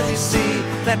clearly see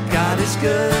that God is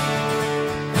good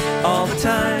all the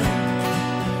time.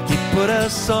 He put a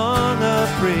song of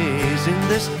praise in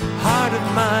this heart of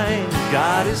mine.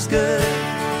 God is good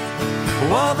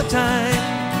all the time.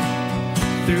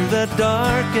 Through the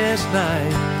darkest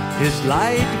night, His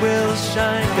light will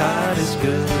shine. God is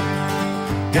good.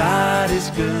 God is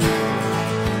good.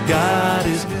 God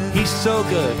is good. He's so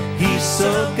good. He's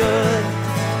so good.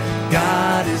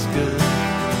 God is good.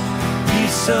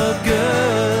 He's so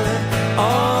good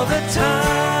all the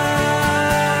time.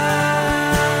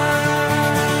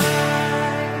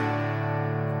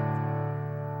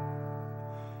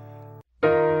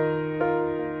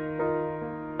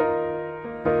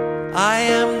 I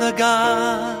am the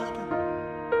God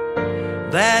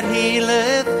that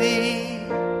healeth thee.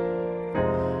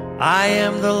 I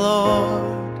am the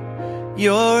Lord,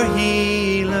 your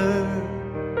healer.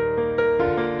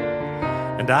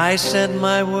 And I sent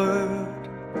my word,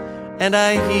 and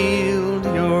I healed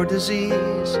your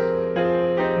disease.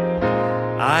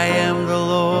 I am the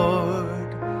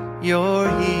Lord, your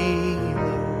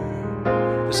healer.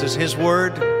 This is His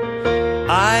word.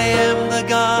 I am the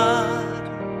God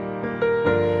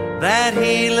that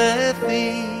healeth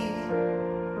thee.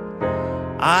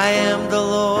 I am the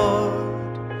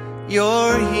Lord,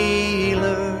 your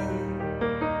healer.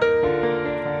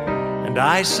 And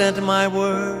I sent my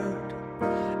word,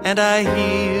 and I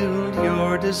healed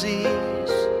your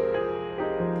disease.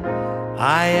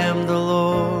 I am the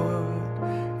Lord,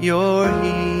 your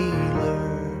healer.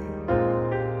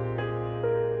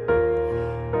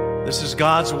 This is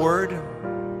God's word.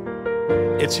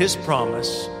 It's His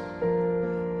promise.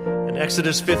 In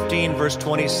Exodus 15, verse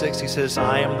 26, He says,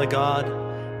 I am the God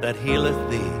that healeth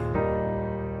thee.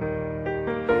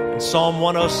 In Psalm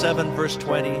 107, verse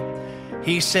 20,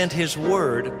 He sent His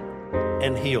word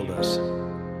and healed us.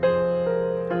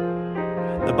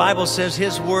 The Bible says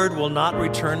His word will not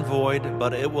return void,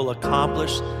 but it will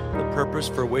accomplish the purpose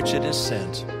for which it is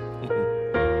sent.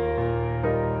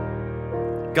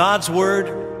 God's word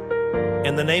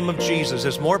in the name of Jesus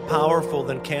is more powerful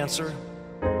than cancer,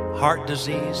 heart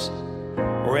disease,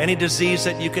 or any disease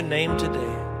that you can name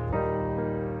today.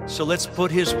 So let's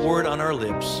put His word on our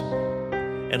lips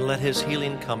and let His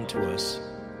healing come to us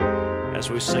as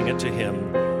we sing it to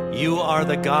Him. You are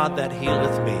the God that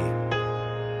healeth me.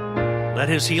 Let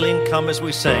His healing come as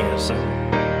we sing this song.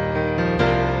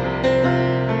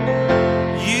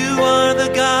 You are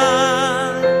the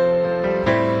God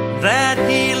that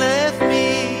healeth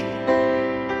me.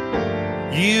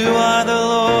 You are the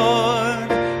Lord,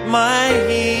 my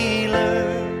healer.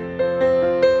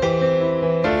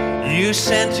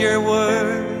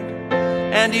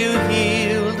 and you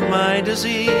healed my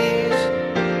disease.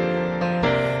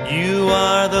 You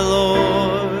are the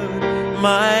Lord,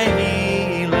 my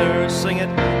healer. Sing it.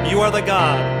 You are the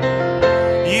God.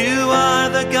 You are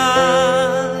the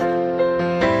God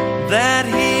that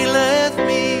healeth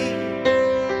me.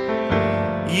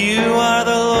 You are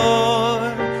the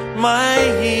Lord, my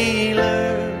healer.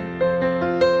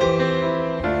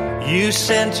 You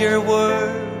sent your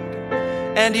word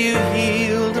and you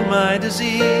healed my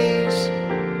disease.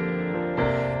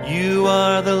 You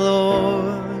are the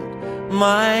Lord,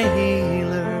 my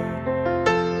healer.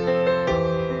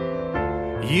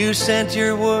 You sent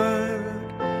your word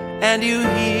and you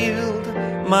healed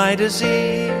my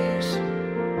disease.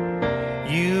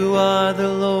 You are the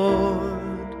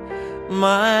Lord,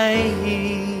 my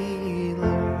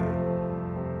healer.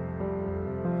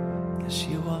 Yes,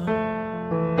 you are.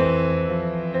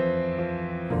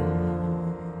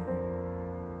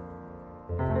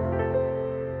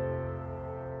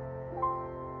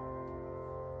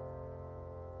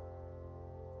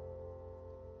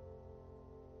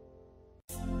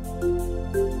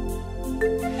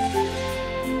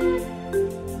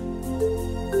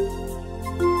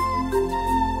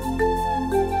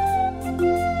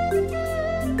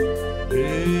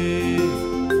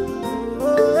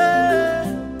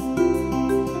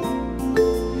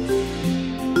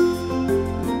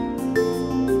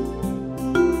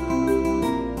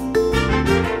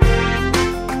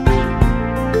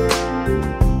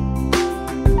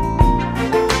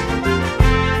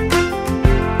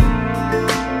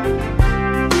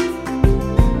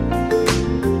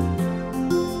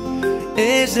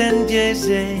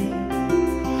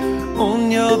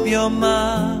 Onyo bioma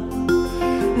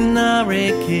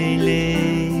narekele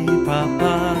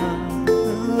papa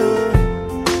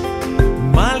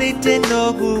malite no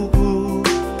bubu,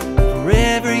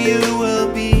 forever you will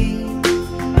be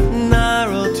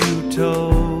naro tuto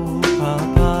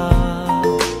papa.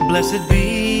 Blessed be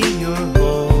your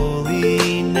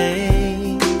holy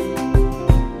name.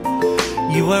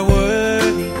 You are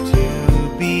worthy to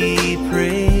be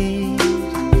praised.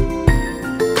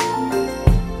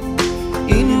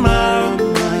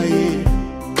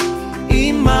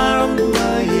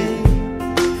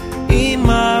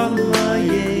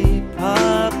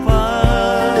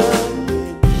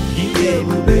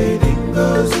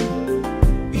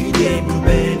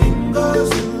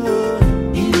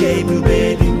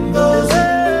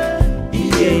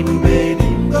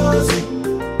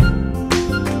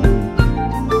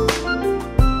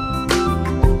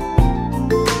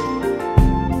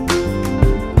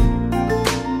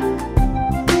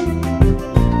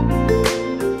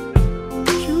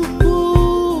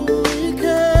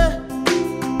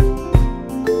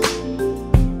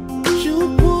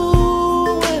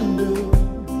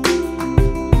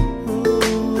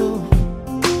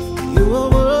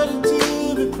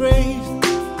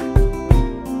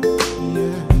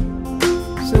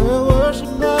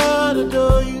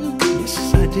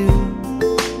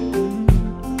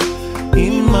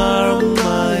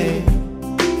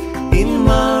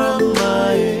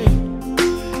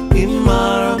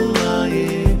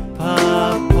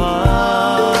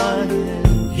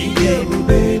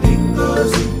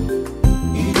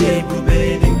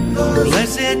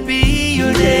 Blessed be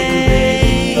your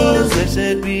name.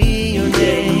 Blessed be your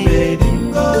name.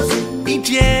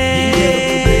 Ije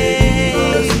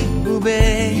bube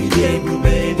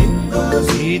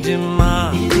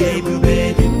idima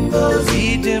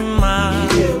idima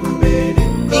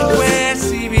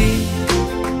ikwesibi.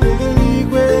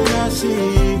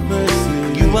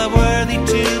 You are worthy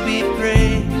to be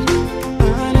praised.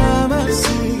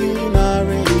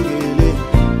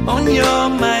 On your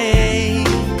mind.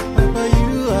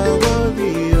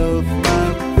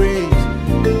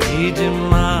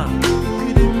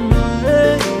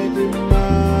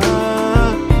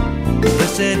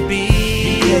 Blessed be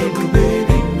your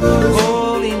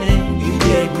holy name.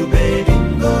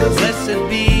 Blessed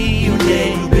be your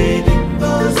name.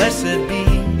 Blessed be.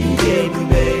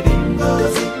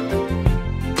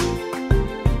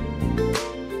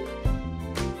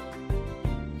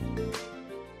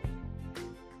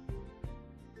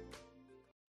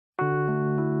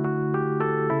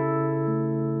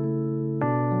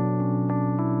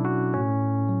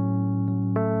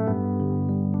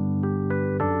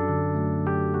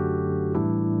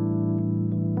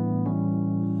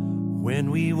 When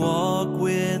we walk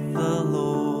with the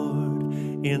Lord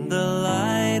in the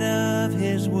light of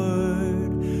His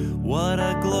word, what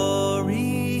a glory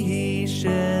He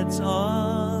sheds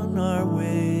on our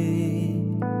way.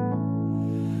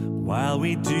 While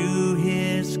we do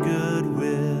His good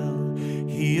will,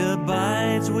 He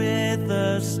abides with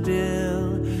us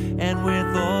still,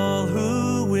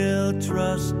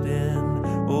 trust and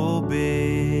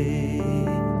obey.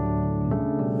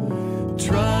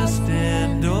 Trust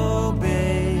and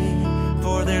obey,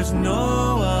 for there's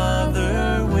no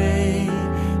other way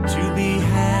to be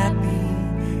happy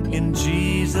in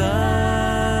Jesus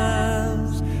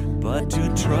but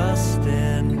to trust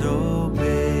and obey.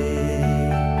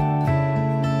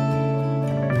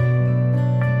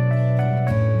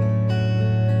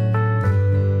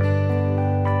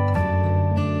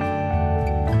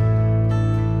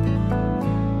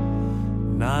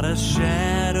 Not a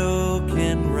shadow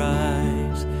can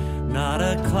rise, not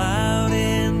a cloud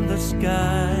in the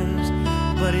skies,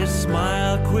 but His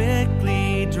smile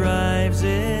quickly drives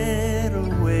it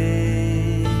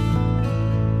away.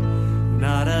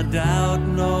 Not a doubt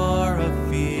nor a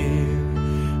fear,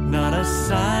 not a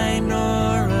sign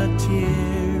nor a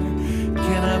tear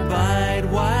can abide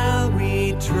while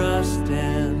we trust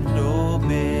and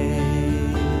obey.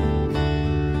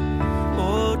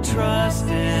 Oh, trust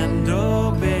and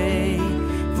obey,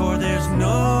 for there's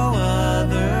no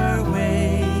other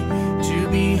way to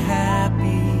be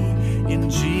happy in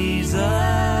Jesus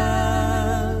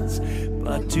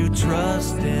but to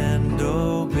trust and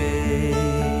obey.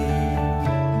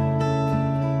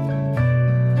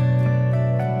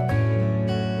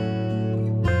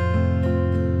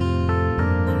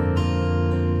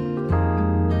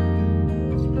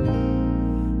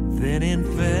 Then in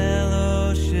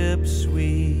fellowship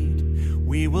sweet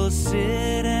we will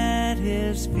sit at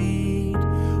His feet,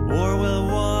 or we'll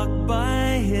walk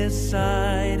by His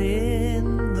side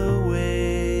in the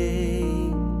way.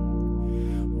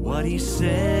 What He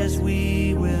says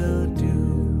we will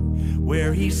do,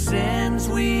 where He sends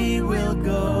we will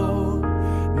go.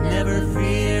 Never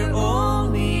fear,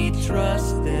 only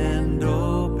trust and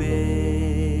obey.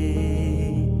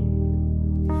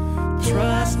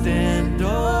 Trust and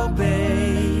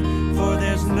obey, for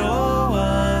there's no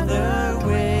other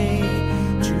way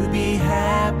to be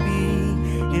happy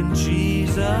in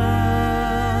Jesus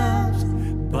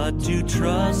but to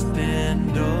trust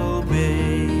and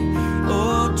obey.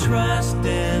 Oh, trust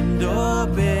and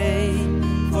obey,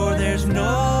 for there's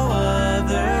no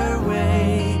other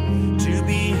way to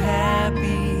be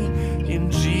happy in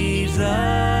Jesus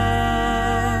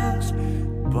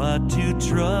but to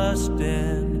trust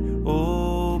and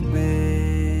obey.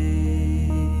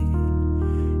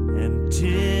 And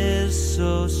 'tis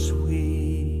so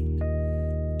sweet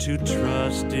to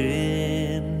trust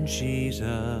in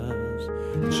Jesus,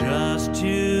 just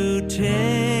to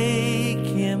take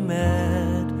Him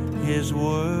at His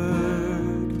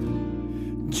word,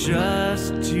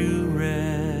 just to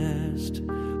rest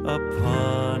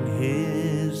upon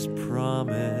His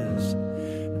promise,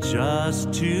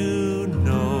 just to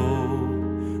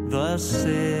know thus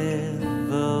saith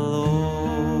the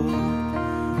Lord.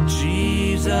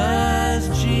 Jesus,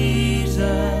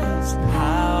 Jesus,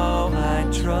 how I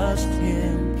trust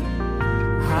Him,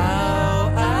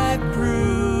 how I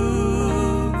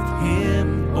proved Him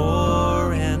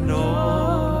o'er and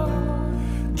o'er.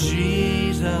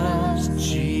 Jesus,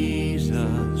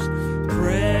 Jesus,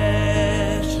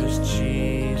 precious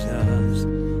Jesus,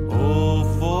 oh,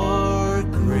 for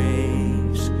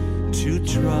grace to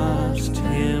trust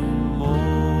Him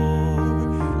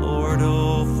more. Lord,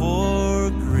 oh, for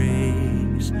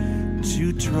grace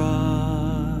to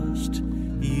trust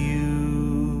You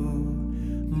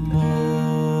more.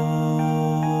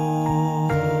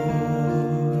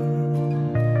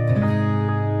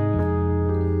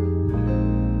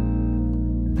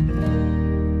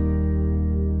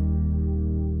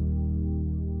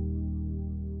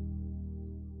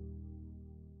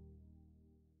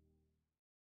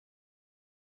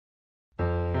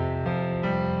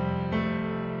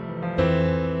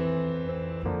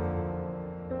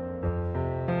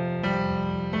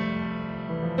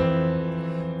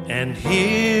 And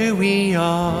here we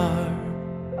are,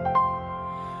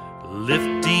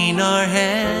 lifting our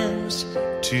hands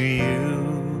to You.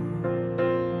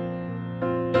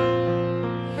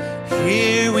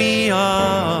 Here we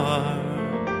are,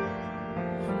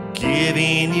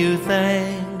 giving You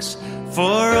thanks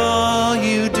for all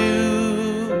You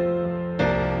do.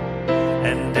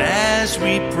 And as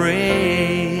we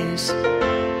praise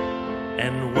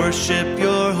and worship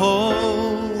Your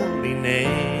holy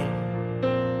name,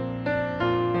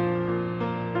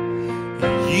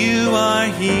 You are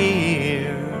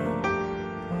here,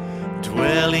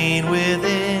 dwelling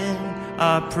within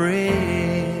our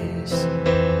praise.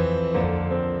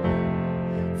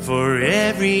 For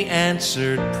every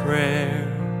answered prayer,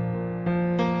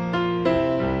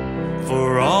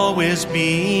 for always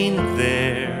being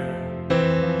there,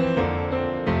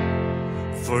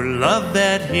 for love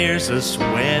that hears us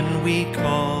when we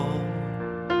call,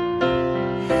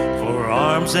 for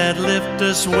arms that lift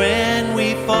us when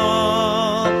we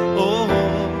fall. Oh,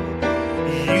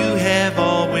 you have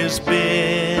always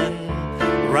been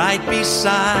right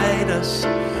beside us,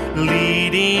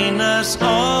 leading us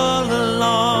all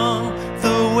along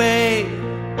the way,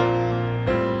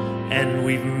 and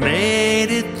we've made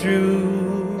it through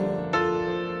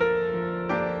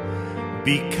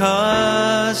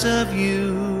because of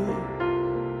you.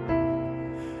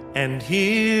 And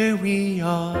here we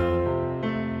are,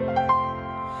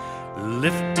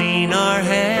 lifting our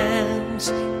hands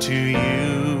to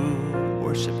you.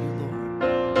 Worship you, Lord.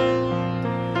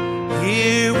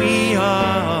 Here we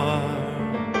are,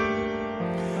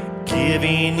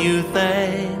 giving you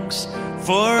thanks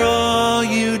for all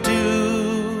you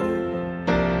do.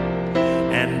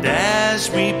 And as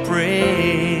we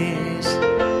praise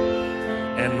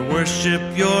and worship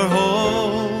your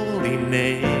holy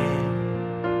name,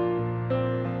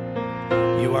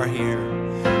 you are here.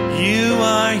 You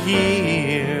are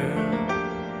here,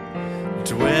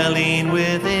 dwelling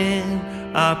within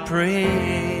our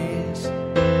praise.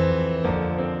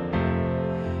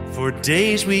 For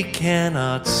days we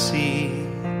cannot see,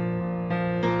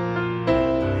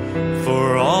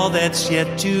 for all that's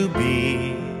yet to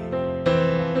be,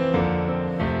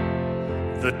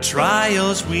 the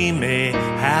trials we may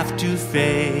have to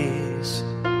face,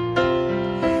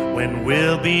 when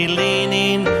we'll be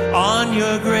leaning on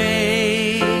your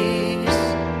grace.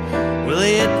 Well,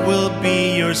 it will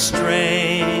be your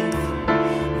strength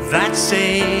that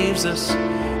saves us,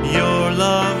 your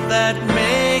love that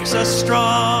makes us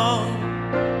strong.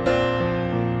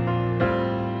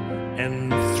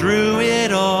 And through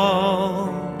it all,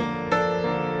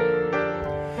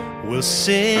 we'll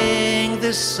sing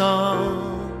this song.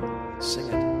 Sing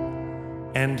it.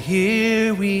 And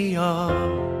here we are,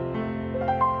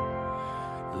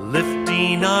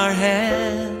 lifting our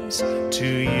hands to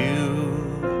you.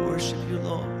 Worship you,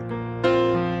 Lord.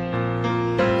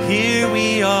 Here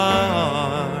we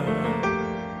are,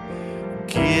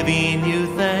 giving you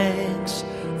thanks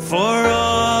for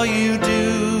all you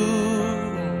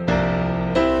do.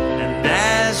 And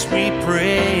as we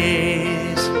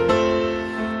praise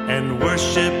and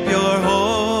worship your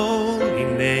holy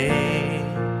name,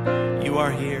 you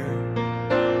are here.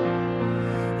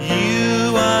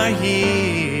 You are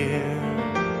here,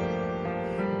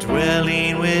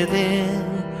 dwelling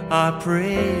within our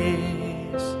praise.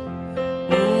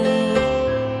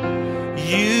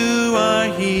 You are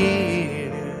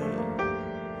here,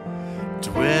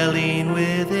 dwelling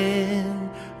within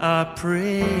our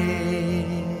praise.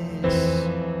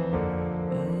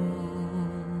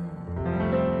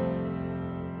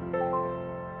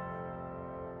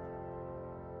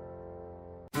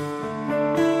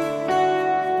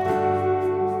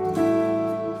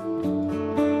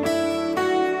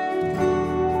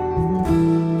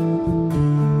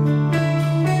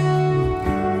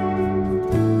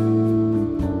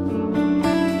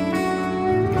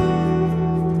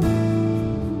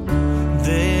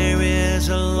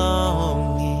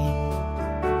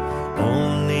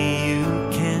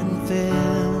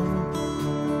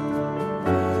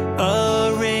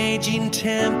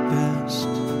 Tempest,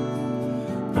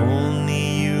 only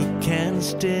you can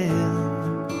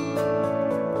still.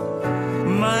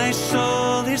 My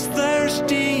soul is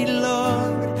thirsty,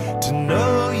 Lord, to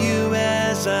know you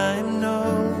as I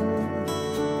know.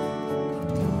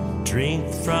 Drink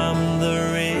from the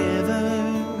river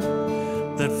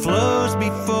that flows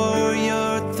before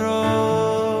your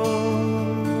throne.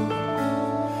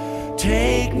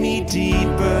 Take me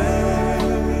deeper,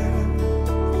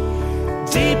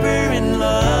 deeper in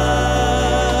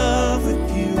love with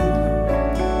you.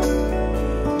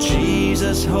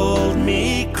 Jesus, hold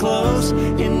me close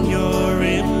in your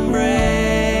embrace.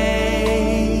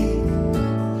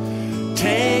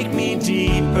 Take me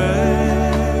deeper,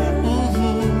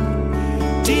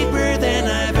 deeper than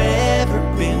I've ever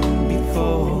been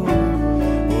before.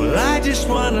 Well, I just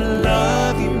want to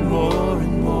love you more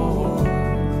and more.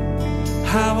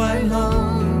 How I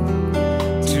long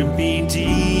to be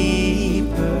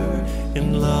deeper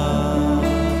in love.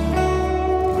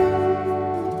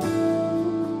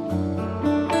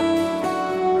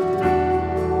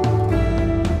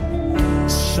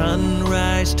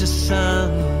 Sunrise to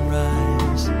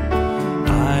sunrise,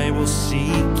 I will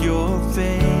seek your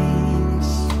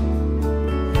face.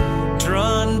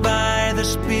 Drawn by the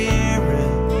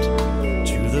Spirit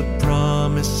to the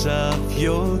promise of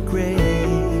your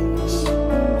grace.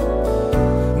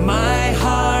 My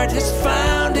heart has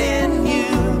found in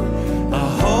you a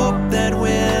hope that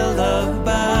will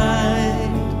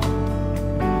abide.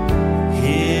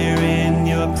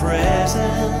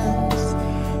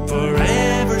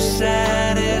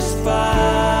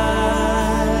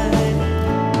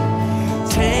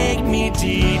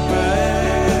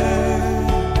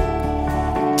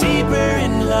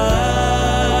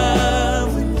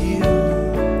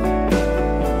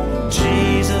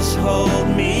 Jesus,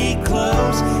 hold me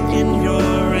close in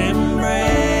your embrace.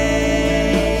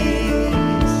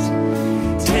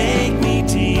 Take me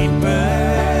deeper,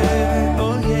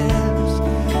 oh yes,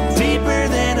 deeper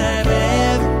than I've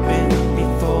ever been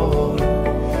before.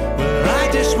 But I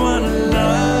just want to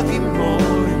love you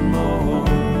more and more.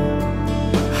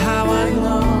 How I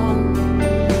long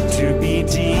to be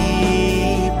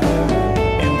deeper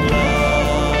in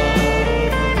love.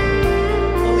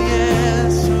 Oh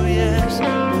yes, oh yes, oh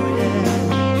yes.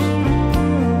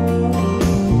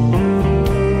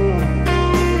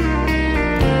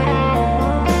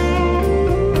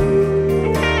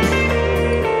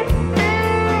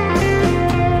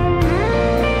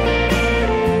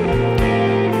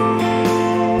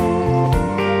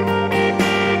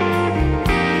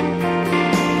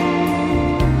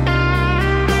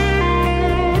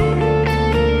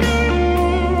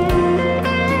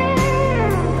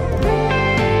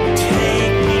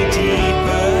 Take me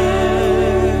deeper,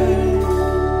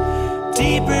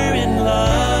 deeper in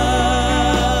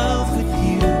love with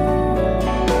you.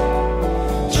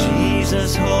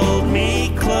 Jesus, hold me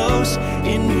close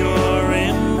in your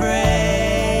embrace.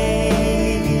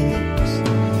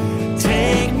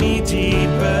 Take me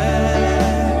deeper,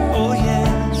 oh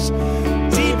yes,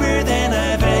 deeper than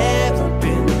I've ever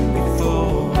been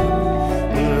before.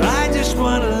 Well, I just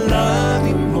want to love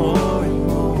you more and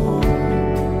more.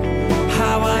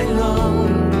 How I long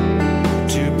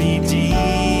to be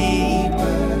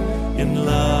deeper in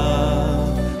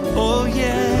love. Oh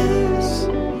yes,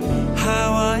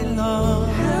 how I long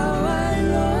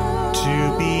to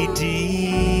be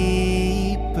deeper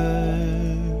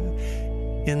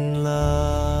in love.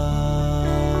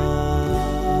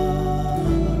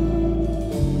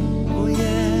 Oh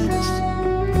yes.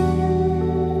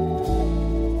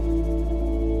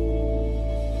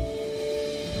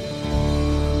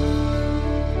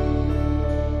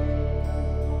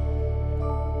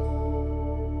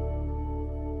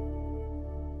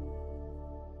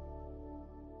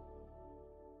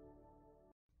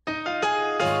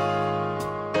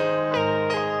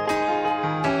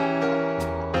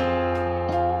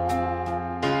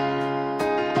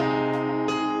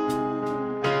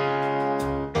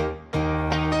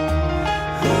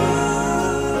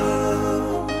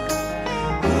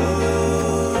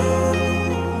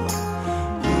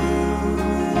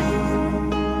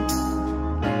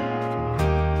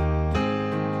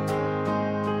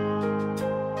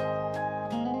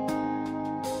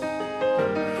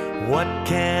 What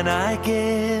can I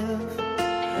give?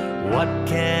 What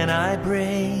can I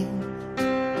bring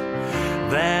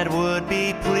that would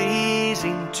be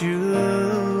pleasing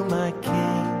to my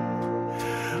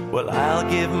King? Well, I'll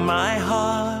give my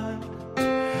heart,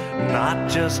 not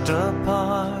just a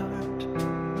part.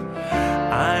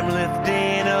 I'm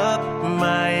lifting up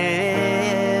my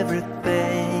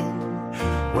everything.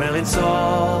 Well, it's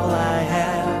all I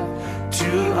have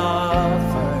to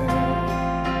offer,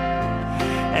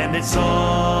 and it's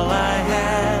all I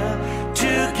have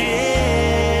to give.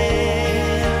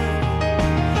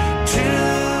 Two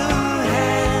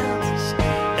hands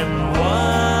and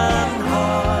one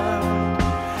heart,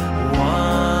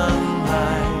 one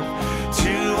life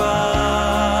to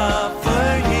offer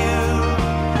you.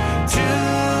 Two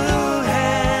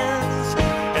hands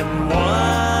and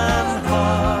one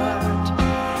heart,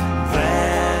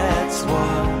 that's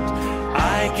what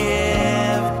I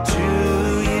give to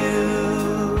you.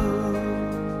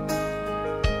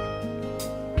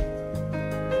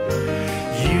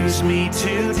 Use me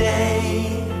today,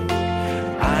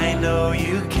 I know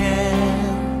you can.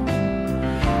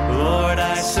 Lord,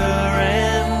 I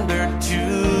surrender to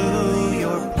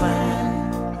your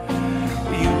plan.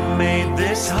 You made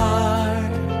this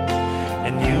heart,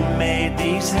 and you made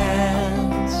these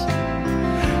hands.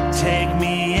 Take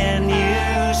me and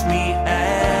use me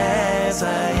as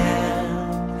I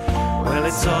am. Well,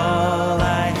 it's all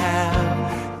I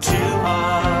have to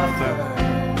offer,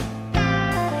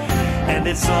 and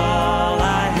it's all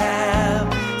I have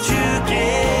to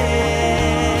give.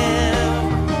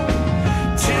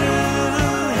 Two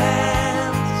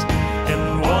hands and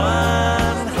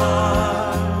one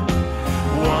heart,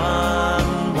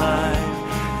 one life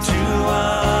to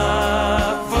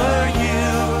offer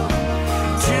you.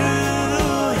 Two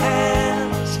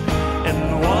hands and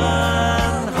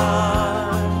one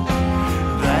heart,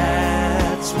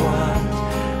 that's what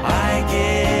I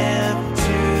give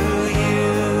to you.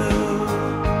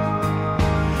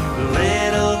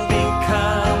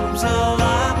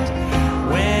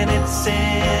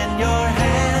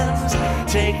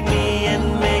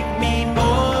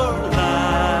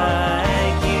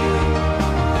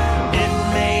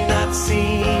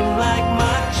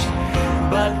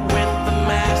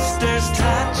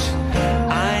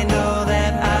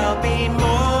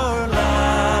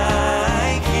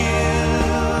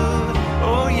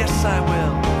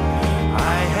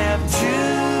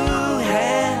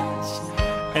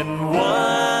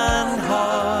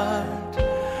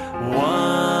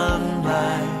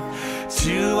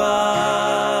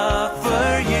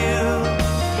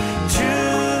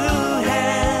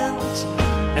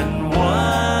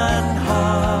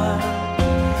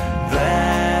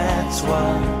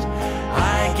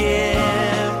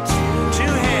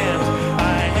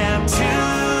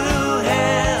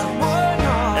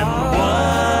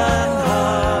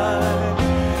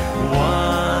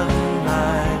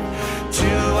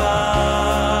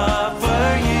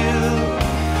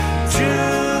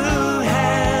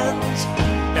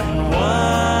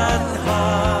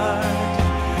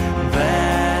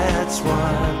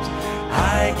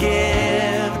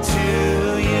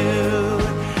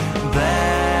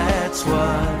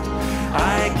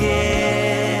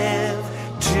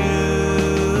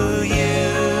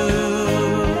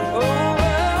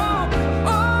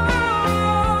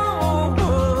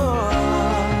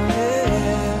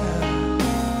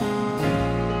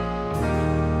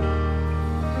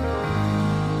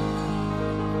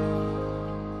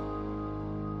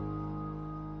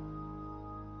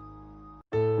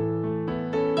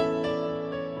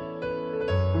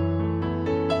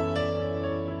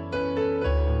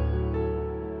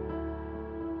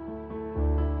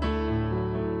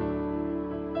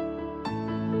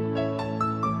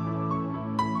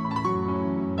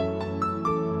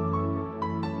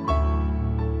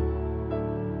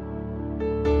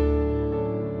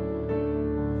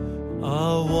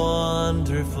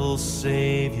 wonderful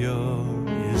Savior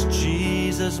is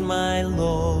Jesus my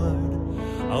Lord,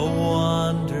 a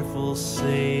wonderful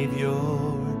Savior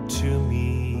to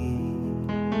me.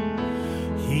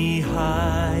 He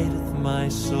hideth my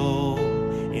soul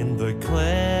in the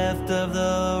cleft of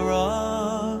the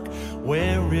rock,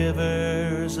 where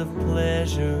rivers of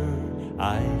pleasure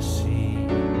I see.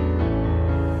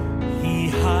 He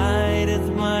hideth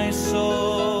my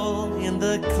soul in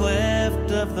the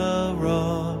cleft of the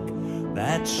rock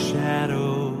that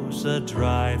shadows a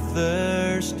dry,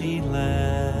 thirsty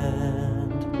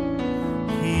land.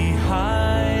 He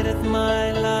hideth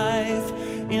my life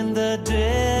in the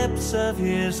depths of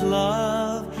His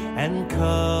love, and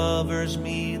covers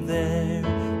me there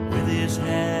with His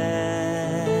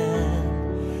hand,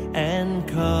 and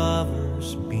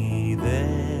covers me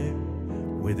there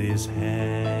with His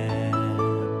hand.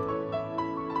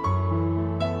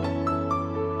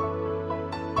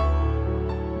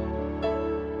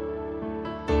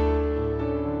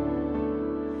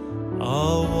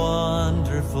 A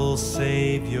wonderful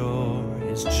Savior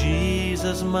is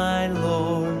Jesus my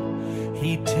Lord.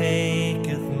 He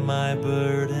taketh my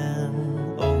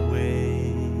burden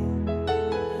away.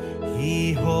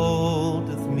 He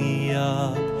holdeth me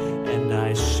up, and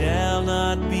I shall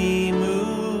not be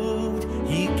moved.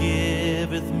 He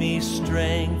giveth me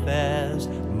strength as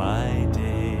my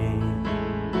day.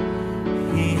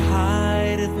 He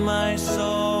hideth my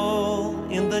soul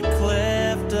in the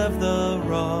cleft of the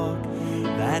rock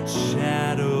that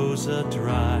shadows a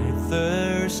dry,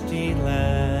 thirsty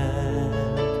land.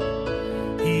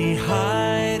 He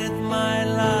hideth my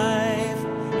life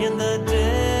in the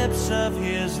depths of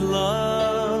His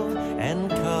love, and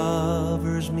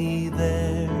covers me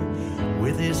there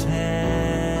with His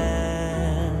hand,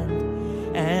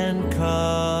 and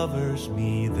covers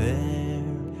me there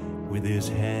with His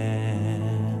hand.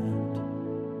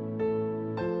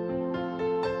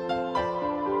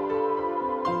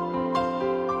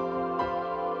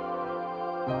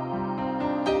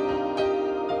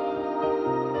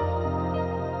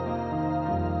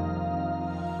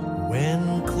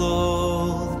 When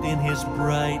clothed in His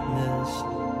brightness,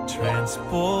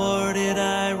 transported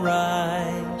I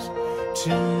rise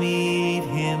to meet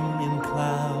Him in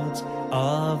clouds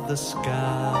of the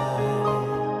sky.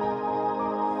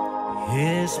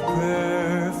 His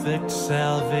perfect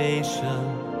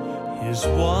salvation, His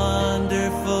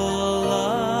wonderful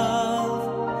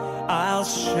love, I'll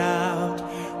shout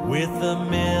with the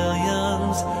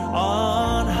millions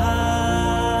on high.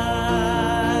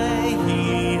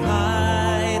 He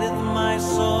hideth my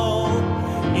soul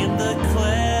in the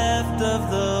cleft of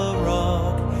the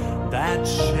rock that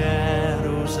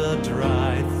shadows a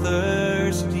dry,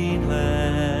 thirsty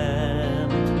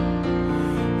land.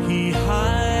 He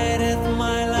hideth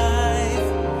my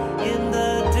life in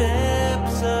the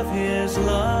depths of His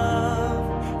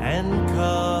love, and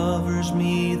covers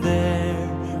me there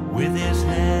with His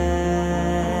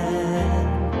hand,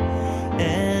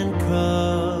 and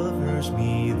covers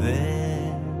me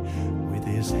there with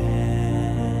His hand.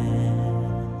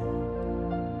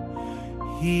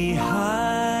 He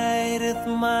hideth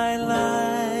my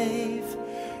life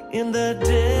in the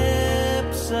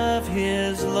depths of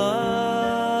His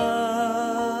love,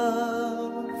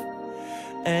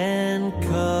 and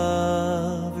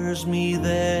covers me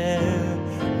there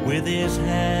with His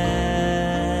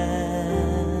hand,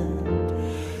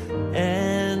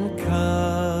 and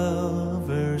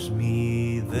covers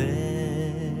me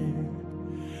there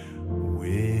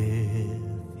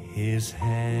with His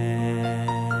hand.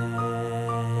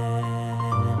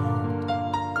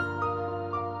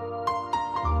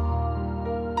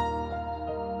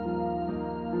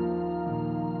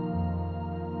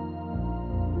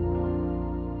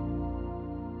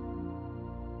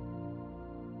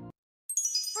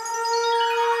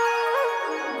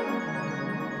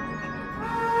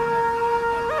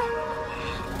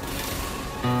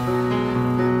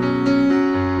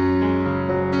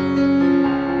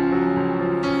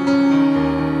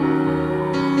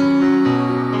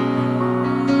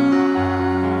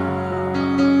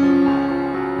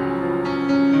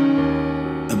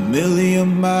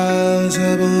 Miles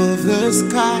above the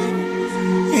sky,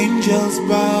 angels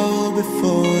bow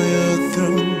before your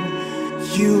throne.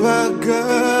 You are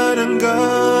God and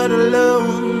God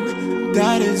alone.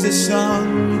 That is the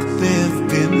song they've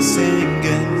been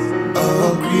singing.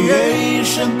 All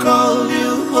creation call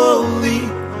you holy.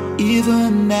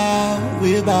 Even now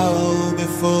we bow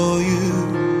before you.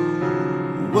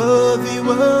 Worthy,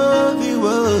 worthy,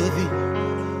 worthy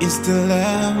is the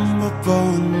Lamb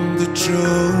upon the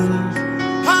throne.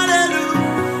 Hallelujah,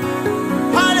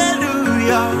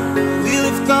 hallelujah. We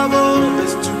lift our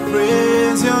voice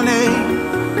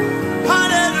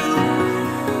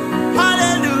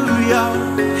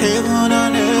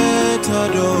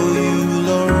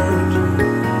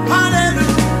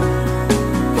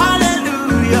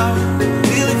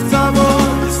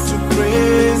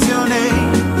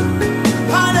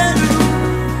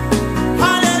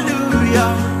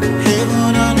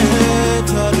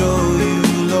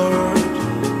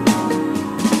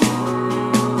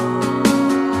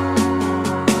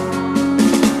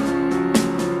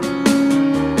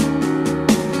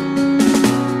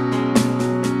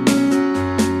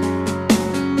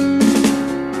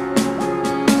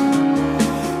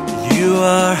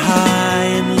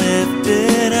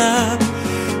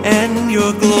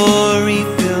your glory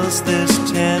fills this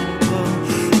temple,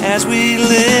 as we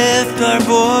lift our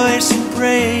voice in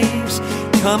praise,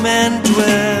 come and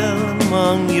dwell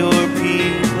among your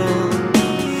people.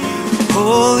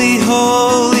 Holy,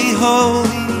 holy,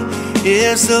 holy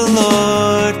is the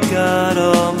Lord God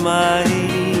Almighty.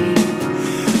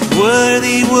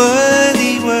 Worthy,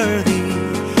 worthy, worthy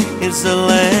is the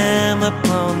Lamb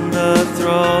upon the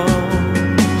throne.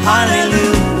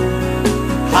 Hallelujah,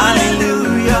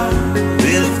 hallelujah,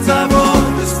 lift our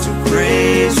voice to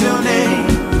praise your name.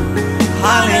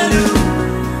 Hallelujah,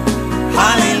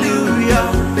 hallelujah,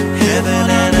 heaven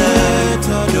and earth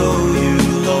adore you,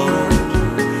 Lord.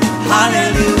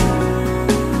 Hallelujah,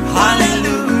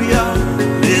 hallelujah,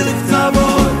 lift our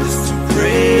voice to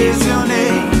praise your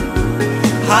name.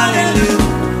 Hallelujah,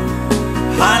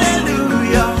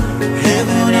 hallelujah,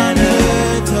 heaven and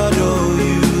earth adore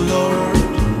you, Lord.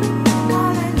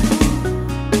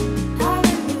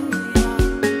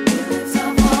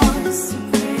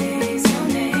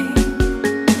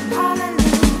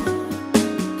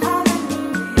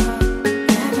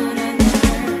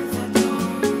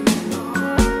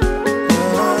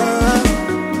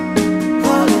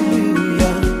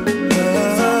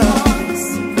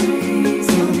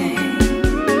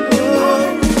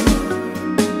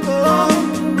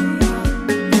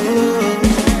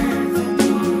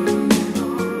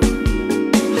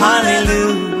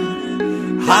 Hallelujah,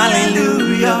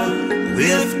 hallelujah,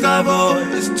 lift our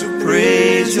voice to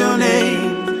praise your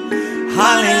name.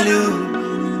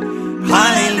 Hallelujah,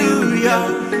 hallelujah,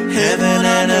 heaven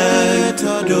and earth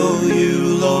adore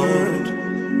you, Lord.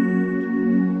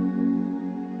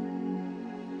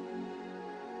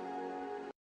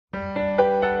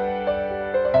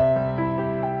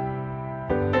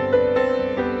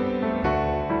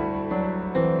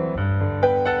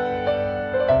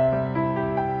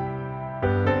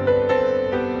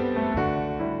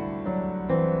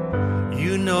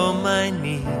 You know my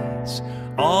needs,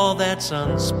 all that's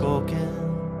unspoken.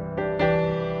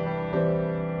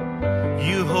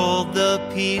 You hold the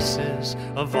pieces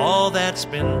of all that's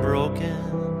been broken.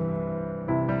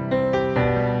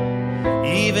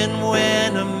 Even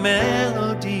when a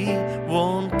melody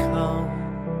won't come,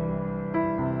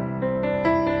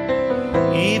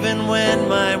 even when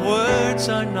my words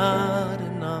are not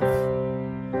enough,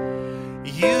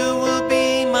 you will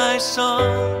be my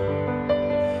song,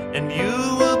 and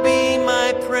you will be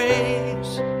my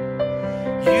praise.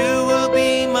 You will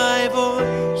be my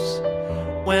voice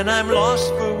when I'm lost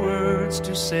for words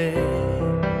to say.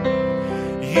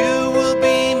 You will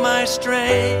be my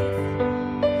strength,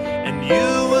 and you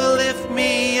will lift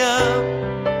me up.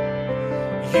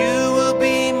 You will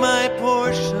be my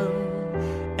portion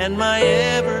and my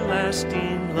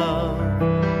everlasting love.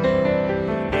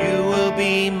 You will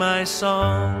be my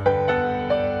song,